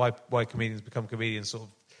about why comedians become comedians, sort of,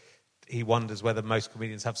 he wonders whether most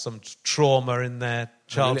comedians have some trauma in their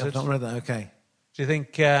childhood. I've not read that. Okay. Do you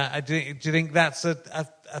think? Do you think that's a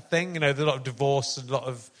thing? There's a lot of divorce and a lot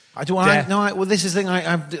of. Well, this is the thing. I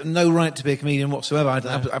have no right to be a comedian whatsoever. I had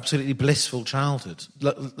absolutely blissful childhood,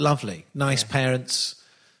 lovely, nice parents,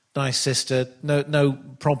 nice sister, no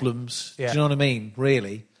problems. Yeah. Do you know what I mean?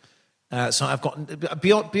 Really. So I've got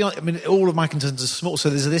beyond. I mean, all of my concerns are small. So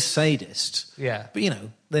there's this sadist. Yeah. But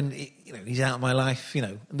then he's out of my life.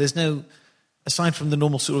 And there's no, aside from the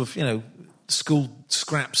normal sort of school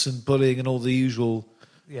scraps and bullying and all the usual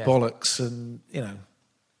bollocks and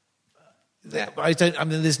I don't. I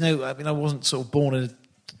mean, there's no. I mean, I wasn't sort of born in a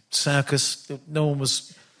circus. No one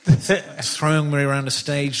was throwing me around a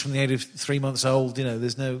stage from the age of 3 months old.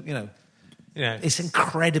 There's no. It's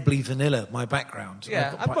incredibly vanilla. My background.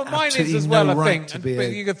 Yeah, but mine is as well. I think.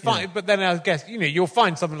 But you could find. Yeah. But then I guess you'll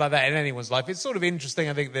find something like that in anyone's life. It's sort of interesting.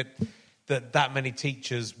 I think that many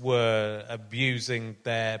teachers were abusing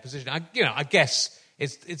their position. I guess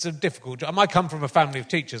it's a difficult job. I come from a family of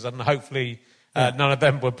teachers, and hopefully. None of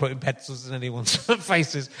them were putting pencils in anyone's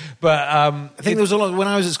faces, but I think there was a lot. When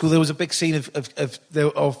I was at school, there was a big scene of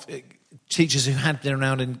teachers who had been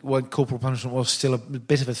around when corporal punishment was still a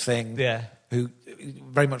bit of a thing. Yeah, who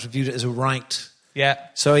very much viewed it as a right. Yeah.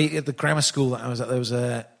 So at the grammar school that I was at,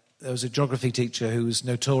 there was a geography teacher who was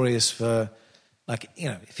notorious for,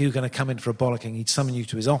 if you were going to come in for a bollocking, he'd summon you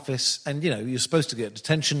to his office, and you're supposed to get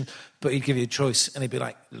detention, but he'd give you a choice, and he'd be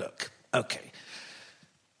like, "Look, okay."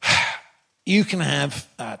 You can have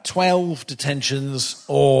 12 detentions,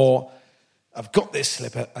 or I've got this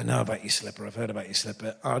slipper. I know about your slipper. I've heard about your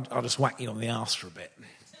slipper. I'll just whack you on the arse for a bit.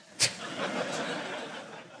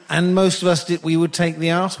 And most of us we would take the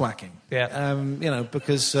arse whacking. Yeah.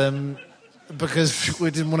 Because we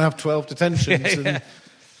didn't want to have 12 detentions. Yeah.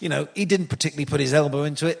 And, he didn't particularly put his elbow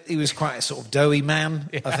into it. He was quite a sort of doughy man.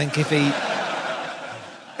 Yeah. I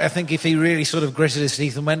think if he really sort of gritted his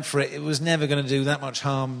teeth and went for it, it was never going to do that much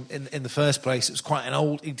harm in the first place. It was quite an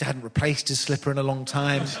old... He hadn't replaced his slipper in a long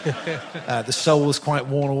time. The sole was quite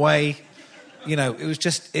worn away. You know,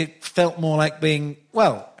 it felt more like being,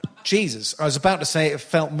 well, Jesus. I was about to say it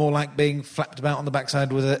felt more like being flapped about on the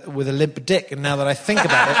backside with a limp dick, and now that I think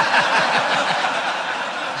about it...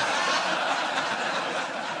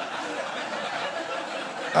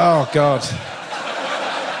 Oh, God.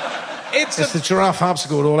 It's the giraffe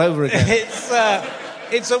harpsichord all over again.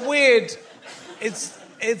 It's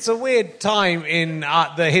a weird time in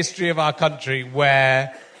the history of our country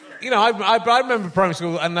where, you know, I remember primary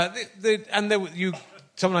school and you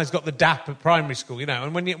sometimes got the DAP at primary school, you know,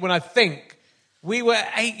 and when I think we were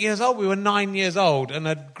 8 years old, we were 9 years old, and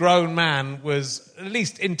a grown man was at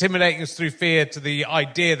least intimidating us through fear to the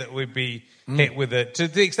idea that we'd be hit with it, to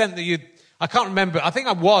the extent that I can't remember. I think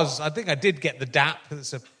I did get the DAP.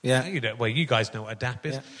 It's you guys know what a DAP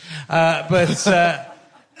is. Yeah.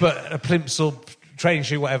 But a plimsoll training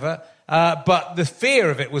shoe, whatever. But the fear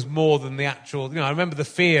of it was more than the actual... You know, I remember the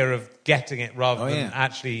fear of getting it rather than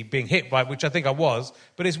actually being hit by it, which I think I was.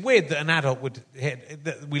 But it's weird that an adult would hit...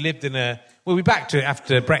 That we lived in a... We'll be back to it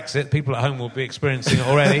after Brexit. People at home will be experiencing it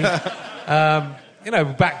already. You know,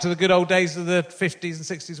 back to the good old days of the 50s and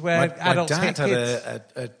 60s where adults hit kids. My dad had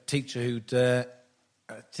a teacher who'd... I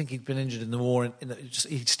think he'd been injured in the war.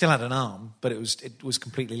 He still had an arm, but it was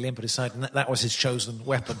completely limp at his side, and that was his chosen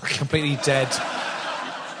weapon. Completely dead.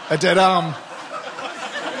 A dead arm.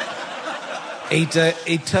 He'd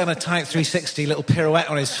turn a tight 360, little pirouette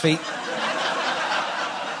on his feet.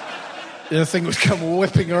 The thing would come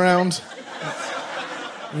whipping around,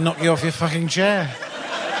 knock you off your fucking chair.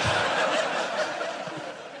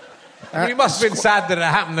 He must have been sad that it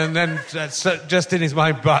happened, and then just in his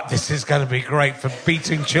mind, but this is going to be great for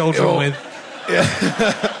beating children with. Yeah.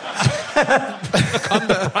 Look on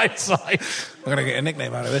the bright side. I'm going to get a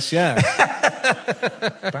nickname out of this, yeah.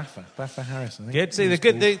 Baffa Harris, I think. Good. See,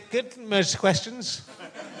 the good merged questions.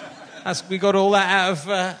 We got all that out of...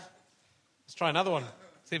 let's try another one.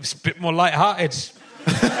 See if it's a bit more light-hearted.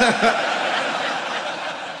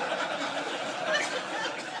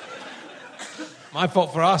 My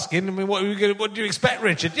fault for asking. I mean, what do you expect,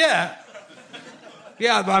 Richard? Yeah,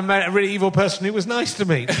 I met a really evil person who was nice to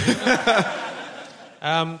me.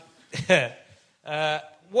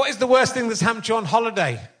 What is the worst thing that's happened to you on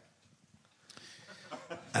holiday?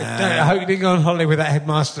 I hope you didn't go on holiday with that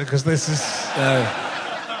headmaster, because this is...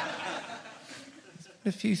 There's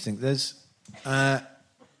a few things. I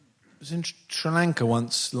was in Sri Lanka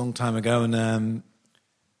once, a long time ago, and...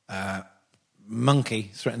 monkey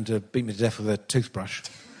threatened to beat me to death with a toothbrush.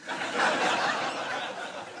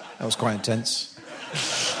 That was quite intense.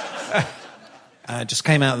 I just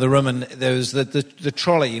came out of the room, and there was the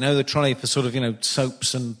trolley, you know, the trolley for sort of, you know,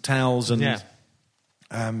 soaps and towels and... Yeah.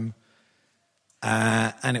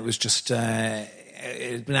 And it was just...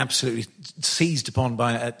 it had been absolutely seized upon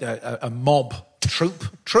by a mob troop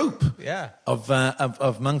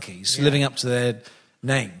of monkeys living up to their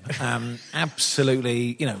name.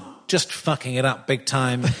 Absolutely, you know, just fucking it up big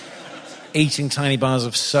time, eating tiny bars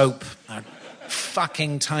of soap,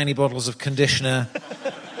 fucking tiny bottles of conditioner,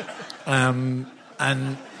 and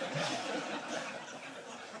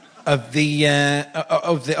of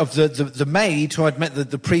the maid who I'd met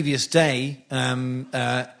the previous day.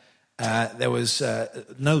 There was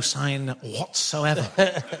no sign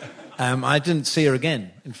whatsoever. I didn't see her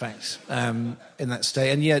again, in fact, in that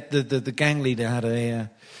state. And yet the gang leader had a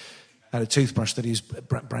toothbrush that he was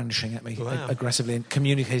brandishing at me aggressively, and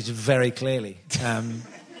communicated very clearly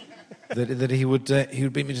that he would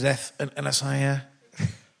beat me to death unless I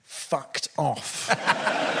fucked off,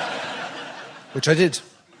 which I did.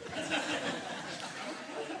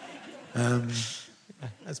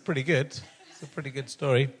 That's pretty good. It's a pretty good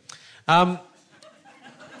story. Had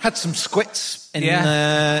some squits in...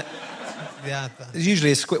 Yeah. There's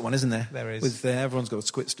usually a squit one, isn't there? There is. With everyone's got a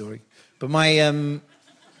squit story. But my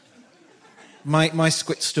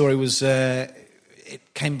squit story was... it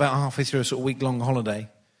came about halfway through a sort of week-long holiday,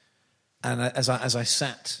 and as I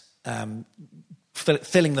sat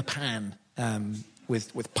filling the pan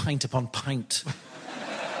with pint upon pint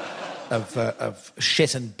of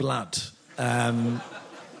shit and blood,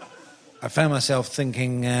 I found myself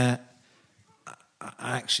thinking, I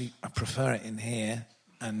prefer it in here,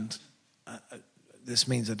 and this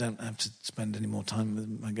means I don't have to spend any more time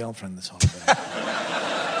with my girlfriend this holiday.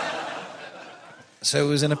 So it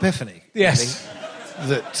was an epiphany. Yes.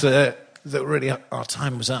 Really, that really our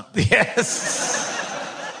time was up. Yes.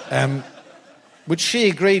 Which she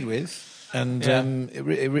agreed with. And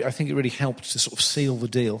I think it really helped to sort of seal the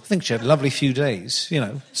deal. I think she had a lovely few days, you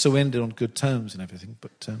know, so we ended on good terms and everything.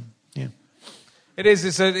 But yeah, it is.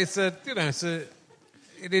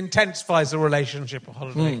 It intensifies a relationship. A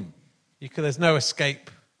holiday. There's no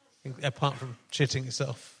escape apart from shitting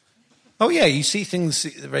yourself? Oh yeah, you see things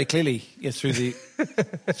very clearly through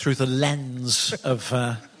the lens of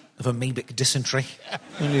amoebic dysentery.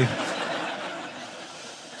 Don't you?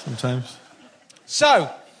 Sometimes.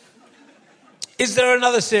 So, is there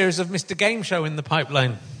another series of Mr. Game Show in the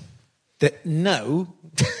pipeline? No.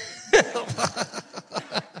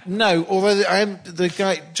 No, although I am the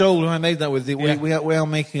guy Joel who I made that with. We are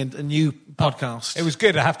making a new podcast. It was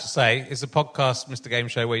good, I have to say. It's a podcast, Mr. Game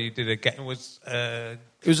Show, where you did it was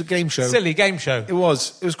a game show, silly game show. It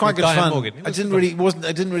was quite good Diane fun. Morgan. I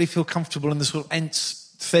didn't really feel comfortable in the sort of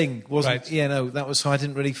Ents thing. Wasn't right. Yeah, no, that was so I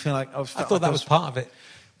didn't really feel like I thought that was part of it.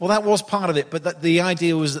 Well, that was part of it, but the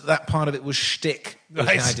idea was that part of it was shtick. Was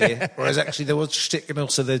Right. the idea, whereas actually there was shtick, and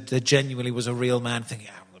also there genuinely was a real man thinking,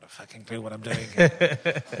 "I haven't got a fucking clue what I'm doing."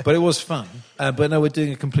 But it was fun. But no, we're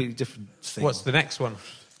doing a completely different thing. What's the next one?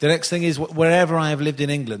 The next thing is, wherever I have lived in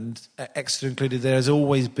England, Exeter included, there has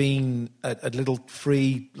always been a little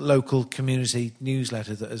free local community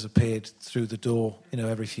newsletter that has appeared through the door,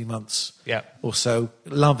 every few months or so.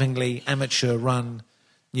 Lovingly amateur-run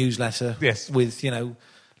newsletter with,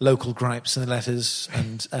 local gripes in the letters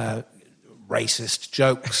and racist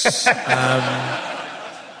jokes,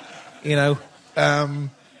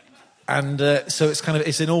 so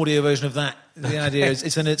it's an audio version of that. The idea is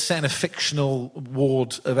it's set in a fictional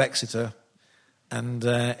ward of Exeter, and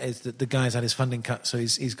the guy's had his funding cut, so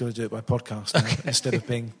he's got to do it by podcast now instead of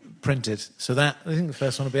being printed. So I think the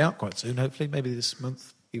first one will be out quite soon, hopefully, maybe this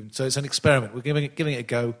month even. So it's an experiment. We're giving it a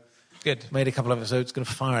go. Good. Made a couple of episodes, going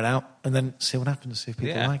to fire it out, and then see what happens, see if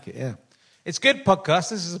people like it, yeah. It's good podcast.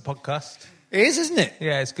 This is a podcast. It is, isn't it?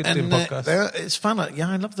 Yeah, it's good doing podcasts. It's fun.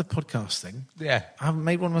 I love the podcast thing. Yeah. I haven't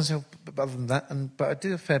made one myself other than that, but I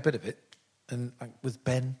do a fair bit of it. And with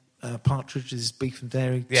Ben Partridge's Beef and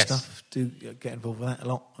Dairy stuff, do get involved with that a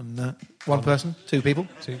lot. And one person, two people.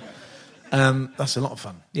 Two. That's a lot of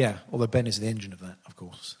fun. Yeah, although Ben is the engine of that, of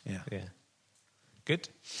course. Yeah. Yeah. Good.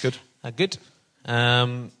 Good. Good.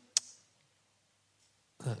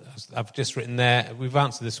 I've just written there, we've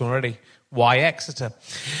answered this one already. Why Exeter?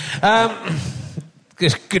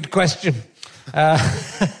 Good question.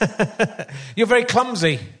 You're very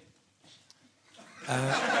clumsy.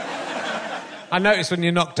 I noticed when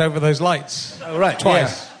you knocked over those lights. Oh, right.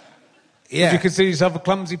 Twice. Yeah. Would you consider yourself a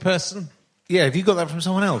clumsy person? Yeah, have you got that from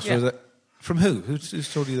someone else? Yeah. Or is that from who?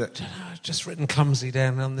 Who's told you that? I've just written clumsy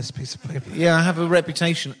down on this piece of paper. Yeah, I have a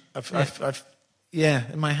reputation. I've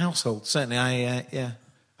in my household, certainly. I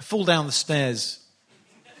fall down the stairs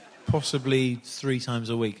possibly 3 times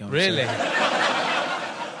a week. Really?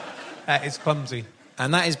 That is clumsy.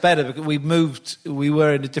 And that is better because we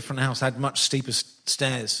were in a different house, had much steeper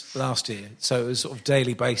stairs last year, so it was sort of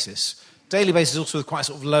daily basis. Daily basis also with quite a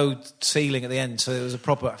sort of low ceiling at the end, so it was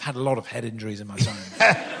I've had a lot of head injuries in my time.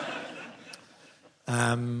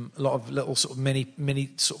 A lot of little sort of mini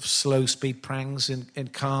sort of slow speed prangs in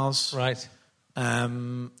cars. Right.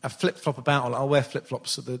 I flip-flop about. I'll wear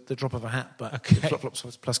flip-flops at the drop of a hat, but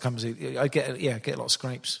flip-flops plus clumsy. I get a lot of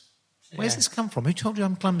scrapes. Where's this come from? Who told you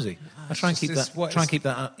I'm clumsy? I try and keep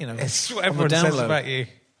that. It's what everyone says about you.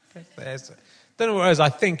 Don't know what it was. I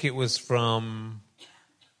think it was from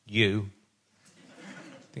you.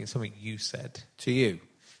 I think it's something you said to you.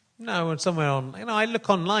 No, somewhere on. I look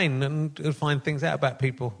online and find things out about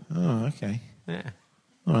people. Oh, okay. Yeah.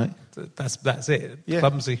 All right. That's it. Yeah.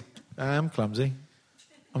 Clumsy. I am clumsy.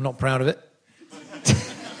 I'm not proud of it.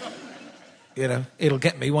 It'll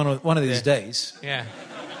get me one of these days. Yeah.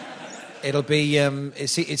 It'll be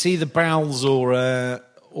it's either bowels or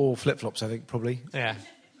flip flops. I think probably. Yeah. Have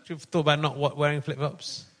you thought about not wearing flip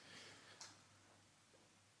flops?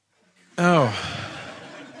 Oh.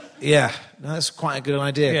 Yeah, no, that's quite a good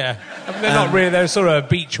idea. Yeah, they're not really. They're sort of a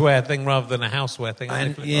beachwear thing rather than a housewear thing.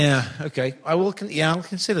 Yeah, okay. I'll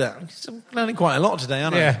consider that. I'm learning quite a lot today,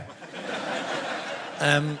 aren't I? Yeah.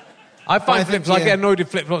 I find flip-flops. I get annoyed with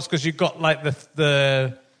flip-flops because you've got like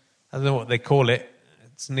the I don't know what they call it.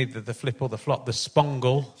 It's neither the flip or the flop. The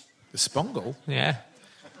spongle. The spongle? Yeah.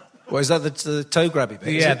 Well, is that the toe grabby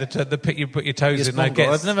bit? Yeah, the pit you put your toes in. I've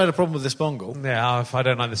never had a problem with the spongle. Yeah, I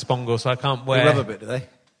don't like the spongle, so I can't wear... The rubber bit, do they?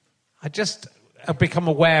 I become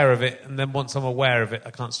aware of it, and then once I'm aware of it, I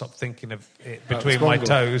can't stop thinking of it between my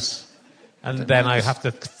toes, and then I have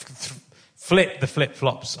to flip the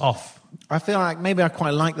flip-flops off. I feel like maybe I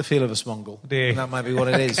quite like the feel of a spongle. Do you? That might be what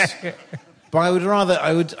it is. But I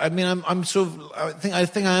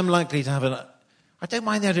think I am likely to have I don't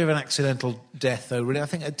mind the idea of an accidental death, though, really. I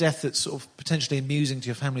think a death that's sort of potentially amusing to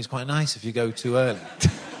your family is quite nice if you go too early.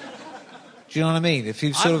 Do you know what I mean? If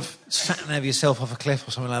you've sort of sat near yourself off a cliff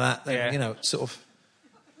or something like that, then,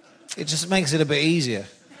 it just makes it a bit easier.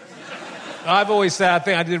 I've always said, I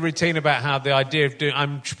think I did a routine about how the idea of doing...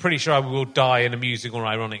 I'm pretty sure I will die in a musical or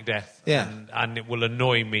ironic death. Yeah. And it will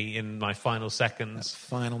annoy me in my final seconds. That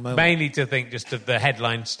final moment. Mainly to think just of the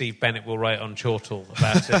headline Steve Bennett will write on Chortle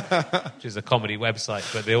about it, which is a comedy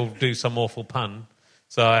website, but they'll do some awful pun.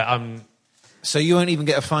 So I'm... So you won't even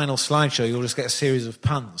get a final slideshow, you'll just get a series of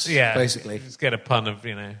puns, basically. Just get a pun of,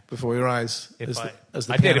 before your eyes. I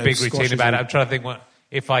did a big routine about it. I'm trying to think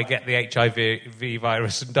if I get the HIV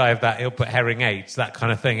virus and die of that, he'll put herring AIDS, that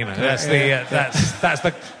kind of thing, That's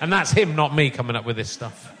and that's him, not me, coming up with this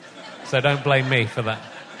stuff. So don't blame me for that.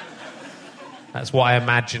 That's what I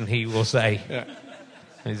imagine he will say. Yeah.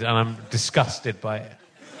 And I'm disgusted by it.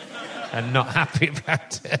 And not happy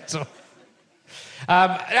about it at all.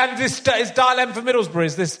 And this is Dial M for Middlesbrough.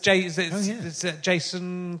 Is this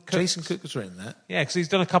Jason Cook? Jason Cook was written that. Yeah, because he's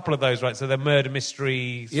done a couple of those, right? So they're murder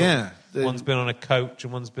mystery. One's been on a coach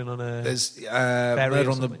and one's been on a... There's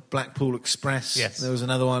Murder on the Blackpool Express. Yes. There was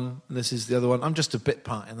another one. This is the other one. I'm just a bit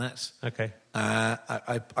part in that. Okay.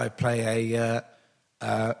 I play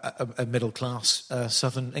a middle-class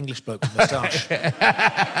southern English bloke with a moustache.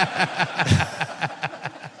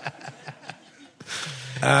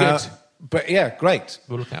 Good. But yeah, great.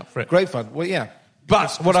 We'll look out for it. Great fun. Well, yeah.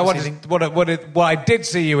 But what I did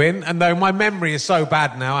see you in, and though my memory is so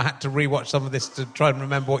bad now, I had to rewatch some of this to try and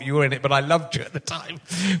remember what you were in it, but I loved you at the time,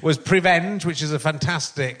 was Prevenge, which is a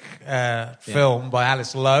fantastic film by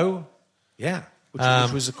Alice Lowe. Yeah. Which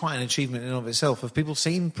was quite an achievement in and of itself. Have people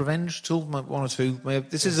seen Prevenge at all? One or two?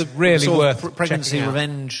 This is a really sort worth pregnancy checking out.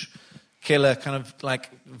 revenge killer, kind of like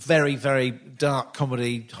very, very dark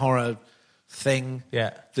comedy horror thing.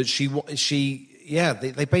 Yeah.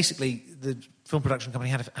 That they basically, the film production company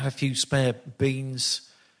had a few spare beans,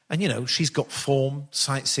 and she's got form,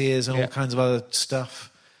 sightseers, and all kinds of other stuff.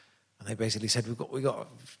 And they basically said, we've got a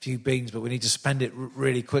few beans, but we need to spend it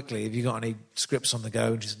really quickly. Have you got any scripts on the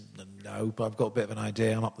go? And she said, no, but I've got a bit of an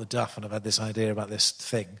idea. I'm up the duff, and I've had this idea about this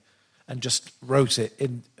thing, and just wrote it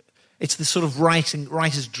in. It's the sort of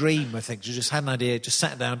writer's dream, I think. She just had an idea, just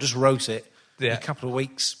sat down, just wrote it in a couple of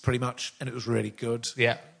weeks, pretty much, and it was really good.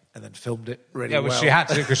 Yeah. And then filmed it really well. Yeah, well, she had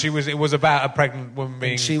to, because it was about a pregnant woman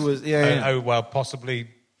being... And she was, possibly...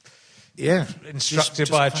 Yeah.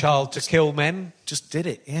 Instructed by a child to kill men. Just did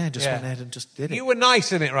it, went ahead and just did it. You were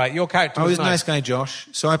nice in it, right? Your character was nice. I was a nice guy, Josh.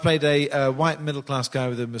 So I played a white middle-class guy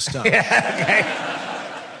with a moustache.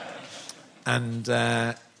 And,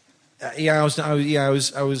 I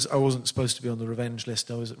wasn't supposed to be on the revenge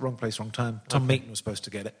list. I was at wrong place, wrong time. Tom Meaton was supposed to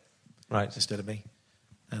get it. Right. Instead of me.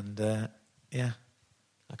 And, I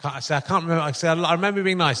can't remember. I remember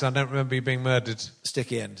being nice, and I don't remember you being murdered.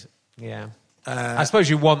 Sticky end. Yeah. I suppose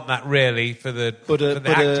you want that, really, for the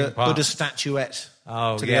acting part. Buddha statuette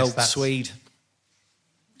to the old Swede.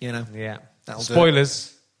 Yeah. That'll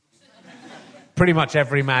Spoilers. Pretty much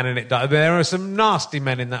every man in it died. There are some nasty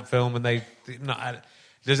men in that film, and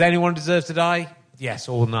does anyone deserve to die? Yes,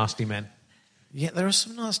 all nasty men. Yeah, there are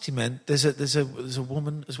some nasty men. There's a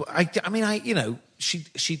woman as well. The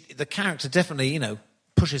character definitely,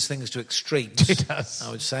 pushes things to extremes. She does.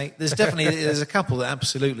 I would say there's a couple that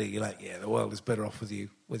absolutely you're like, the world is better off with you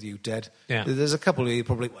dead. Yeah. There's a couple who you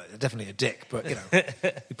probably definitely a dick, but you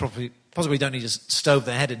possibly don't need to stove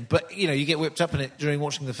their head in. But you get whipped up in it during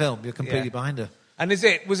watching the film. You're completely behind her. And was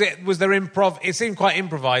there improv? It seemed quite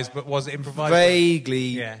improvised, but was it improvised?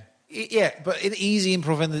 Vaguely. Yeah. Yeah, but an easy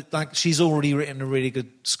improv in that, she's already written a really good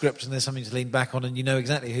script and there's something to lean back on and you know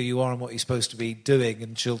exactly who you are and what you're supposed to be doing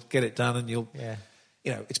and she'll get it done and you'll... Yeah.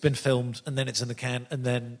 It's been filmed and then it's in the can and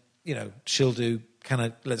then, she'll do kind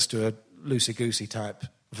of, let's do a loosey-goosey type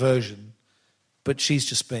version. But she's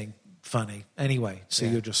just being funny anyway. So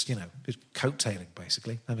you're just, just coattailing,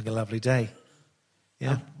 basically, having a lovely day.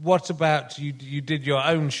 Yeah. What about, you did your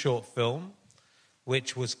own short film,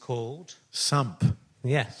 which was called... Sump.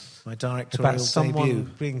 Yes. My directorial about someone debut.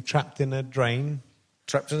 being trapped in a drain.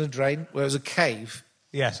 Trapped in a drain? Well, it was a cave.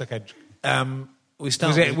 Yes, okay. We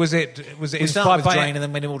started was it we inspired started with by drain and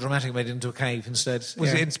then made it more dramatic, made it into a cave instead.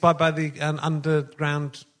 Was it inspired by the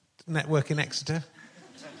underground network in Exeter?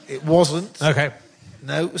 It wasn't. Okay.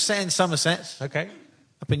 No, it was set in Somerset. Okay.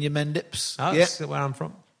 Up in your Mendips. Oh, that's where I'm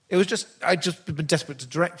from. It was just I'd just been desperate to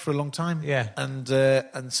direct for a long time. Yeah.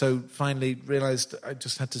 And so finally realised I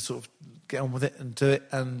just had to sort of get on with it and do it,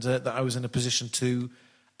 and that I was in a position to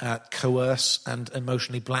coerce and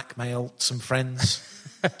emotionally blackmail some friends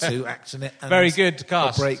to act in it. And very good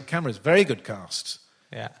cast. Operate cameras. Very good cast.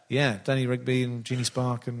 Yeah. Yeah, Danny Rigby and Jeannie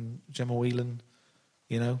Spark and Gemma Whelan,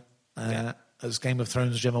 as Game of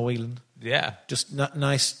Thrones Gemma Whelan. Yeah. Just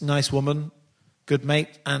nice woman, good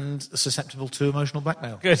mate and susceptible to emotional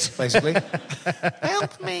blackmail. Good. Basically.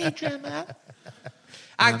 Help me, Gemma.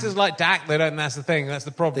 Actors like to act, they don't, that's the thing, that's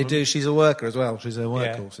the problem. They do. She's a worker as well. She's a Yeah.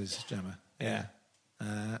 workhorse, is Gemma. Yeah.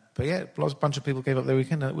 But yeah, a bunch of people gave up their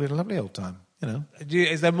weekend. We had a lovely old time, you know.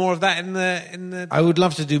 Is there more of that in the? I would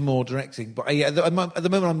love to do more directing, but at the moment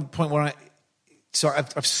I'm at the point where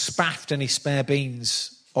I've spaffed any spare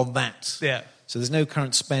beans on that. Yeah. So there's no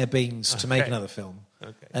current spare beans to make another film,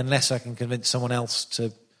 unless I can convince someone else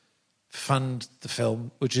to fund the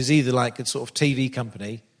film, which is either like a sort of TV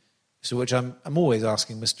company, so which I'm always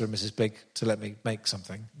asking Mr. and Mrs. Big to let me make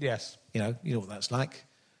something. Yes. You know what that's like.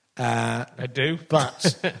 I do.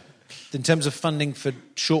 But in terms of funding for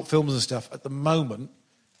short films and stuff, at the moment,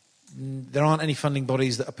 there aren't any funding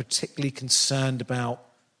bodies that are particularly concerned about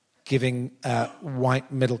giving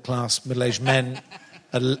white, middle-class, middle-aged men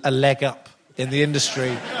a leg up in the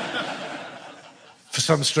industry for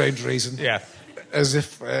some strange reason. Yeah. As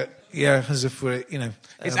if we're, you know...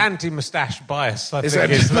 It's anti-moustache bias, I think.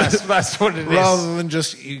 That's what it is. Rather than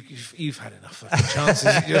just, you've had enough fucking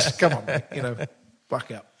chances. Just, come on, you know,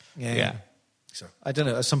 buck up. Yeah. So, I don't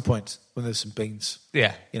know, at some point, when there's some beans,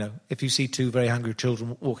 Yeah. you know, if you see two very hungry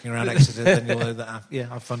children walking around Exeter, then you'll know that,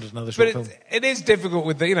 I've funded another short film. It is difficult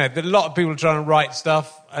with a lot of people are trying to write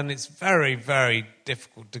stuff, and it's very, very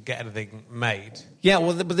difficult to get anything made. Yeah,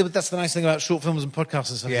 well, but that's the nice thing about short films and podcasts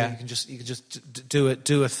and stuff. Yeah. You can just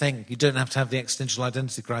do a thing. You don't have to have the existential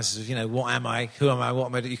identity crisis of, you know, what am I, who am I, what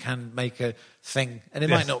am I? You can make a thing, and it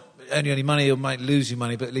might not earn you any money, or might lose you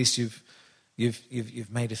money, but at least you've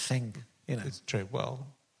made a thing. You know. It's true. Well,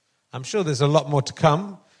 I'm sure there's a lot more to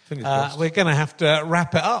come. Fingers crossed. We're going to have to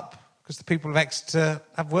wrap it up because the people of Exeter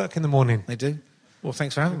have work in the morning. They do. Well,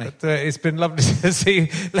 thanks for having me. But, it's been lovely to see you.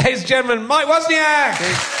 Ladies and gentlemen, Mike Wozniak!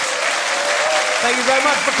 Thank you very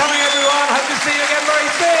much for coming, everyone. Hope to see you again very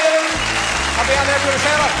soon. I'll be out there everyone.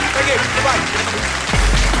 Say hello. Thank you. Goodbye.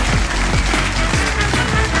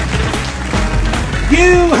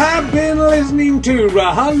 You have been listening to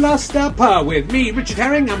RHLSTP with me, Richard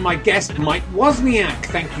Herring, and my guest, Mike Wozniak.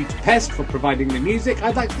 Thank you to Pest for providing the music.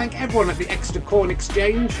 I'd like to thank everyone at the Exeter Corn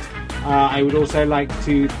Exchange. I would also like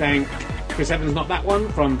to thank Chris Evans, not that one,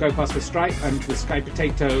 from Go Faster Stripe and the Sky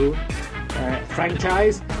Potato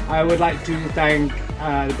franchise. I would like to thank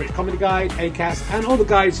the British Comedy Guide, ACAST, and all the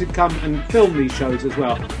guys who come and film these shows as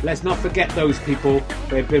well. Let's not forget those people.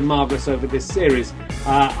 They've been marvellous over this series.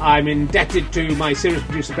 I'm indebted to my series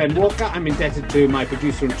producer Ben Walker. I'm indebted to my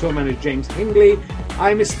producer and tour manager James Hingley.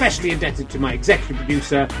 I'm especially indebted to my executive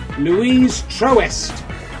producer Louise Troest.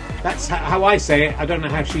 That's how I say it. I don't know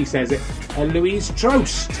how she says it. Louise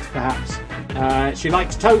Trost, perhaps. She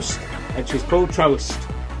likes toast, and she's called Trost.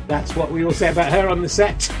 That's what we all say about her on the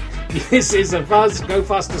set. This is a Fuzz, Go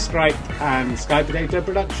Faster Stripe and Sky Potato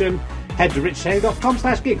production. Head to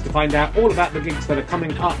richardherring.com/gigs to find out all about the gigs that are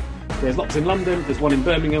coming up. There's lots in London, there's one in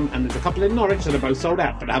Birmingham, and there's a couple in Norwich that are both sold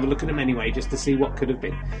out. But have a look at them anyway, just to see what could have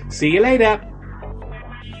been. See you later.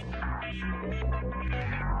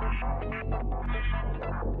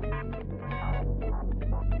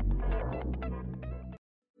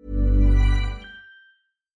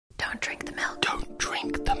 Don't drink the milk. Don't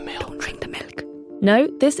drink the milk. Don't drink the milk. No,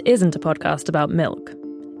 this isn't a podcast about milk.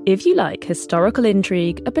 If you like historical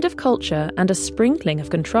intrigue, a bit of culture, and a sprinkling of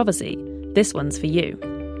controversy, this one's for you.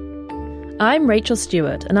 I'm Rachel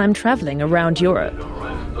Stewart, and I'm travelling around Europe,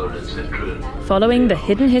 following the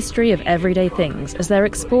hidden history of everyday things as they're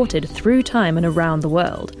exported through time and around the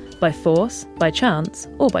world, by force, by chance,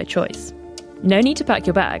 or by choice. No need to pack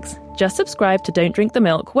your bags. Just subscribe to Don't Drink the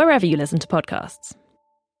Milk wherever you listen to podcasts.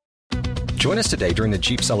 Join us today during the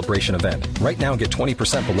Jeep Celebration event. Right now, get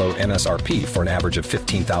 20% below MSRP for an average of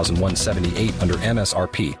 $15,178 under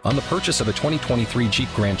MSRP on the purchase of a 2023 Jeep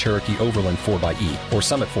Grand Cherokee Overland 4xE or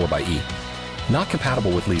Summit 4xE. Not compatible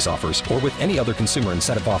with lease offers or with any other consumer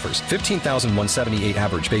incentive offers. $15,178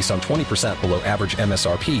 average based on 20% below average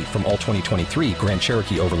MSRP from all 2023 Grand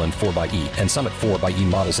Cherokee Overland 4xE and Summit 4xE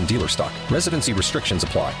models in dealer stock. Residency restrictions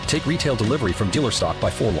apply. Take retail delivery from dealer stock by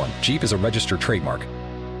 4/1. Jeep is a registered trademark.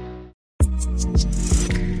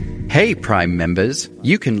 Hey Prime members,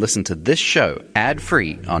 you can listen to this show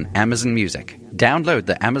ad-free on Amazon Music. Download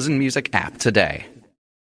the Amazon Music app today.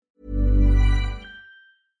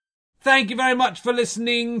 Thank you very much for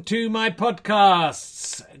listening to my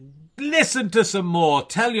podcasts. Listen to some more.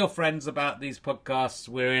 Tell your friends about these podcasts.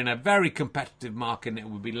 We're in a very competitive market, and it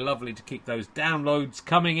would be lovely to keep those downloads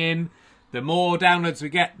coming in. The more downloads we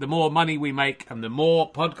get, the more money we make, and the more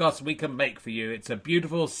podcasts we can make for you. It's a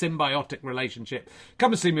beautiful symbiotic relationship.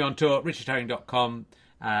 Come and see me on tour at richardherring.com.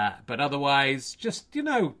 But otherwise, just,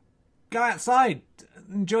 Go outside.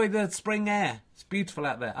 Enjoy the spring air. It's beautiful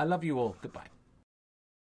out there. I love you all. Goodbye.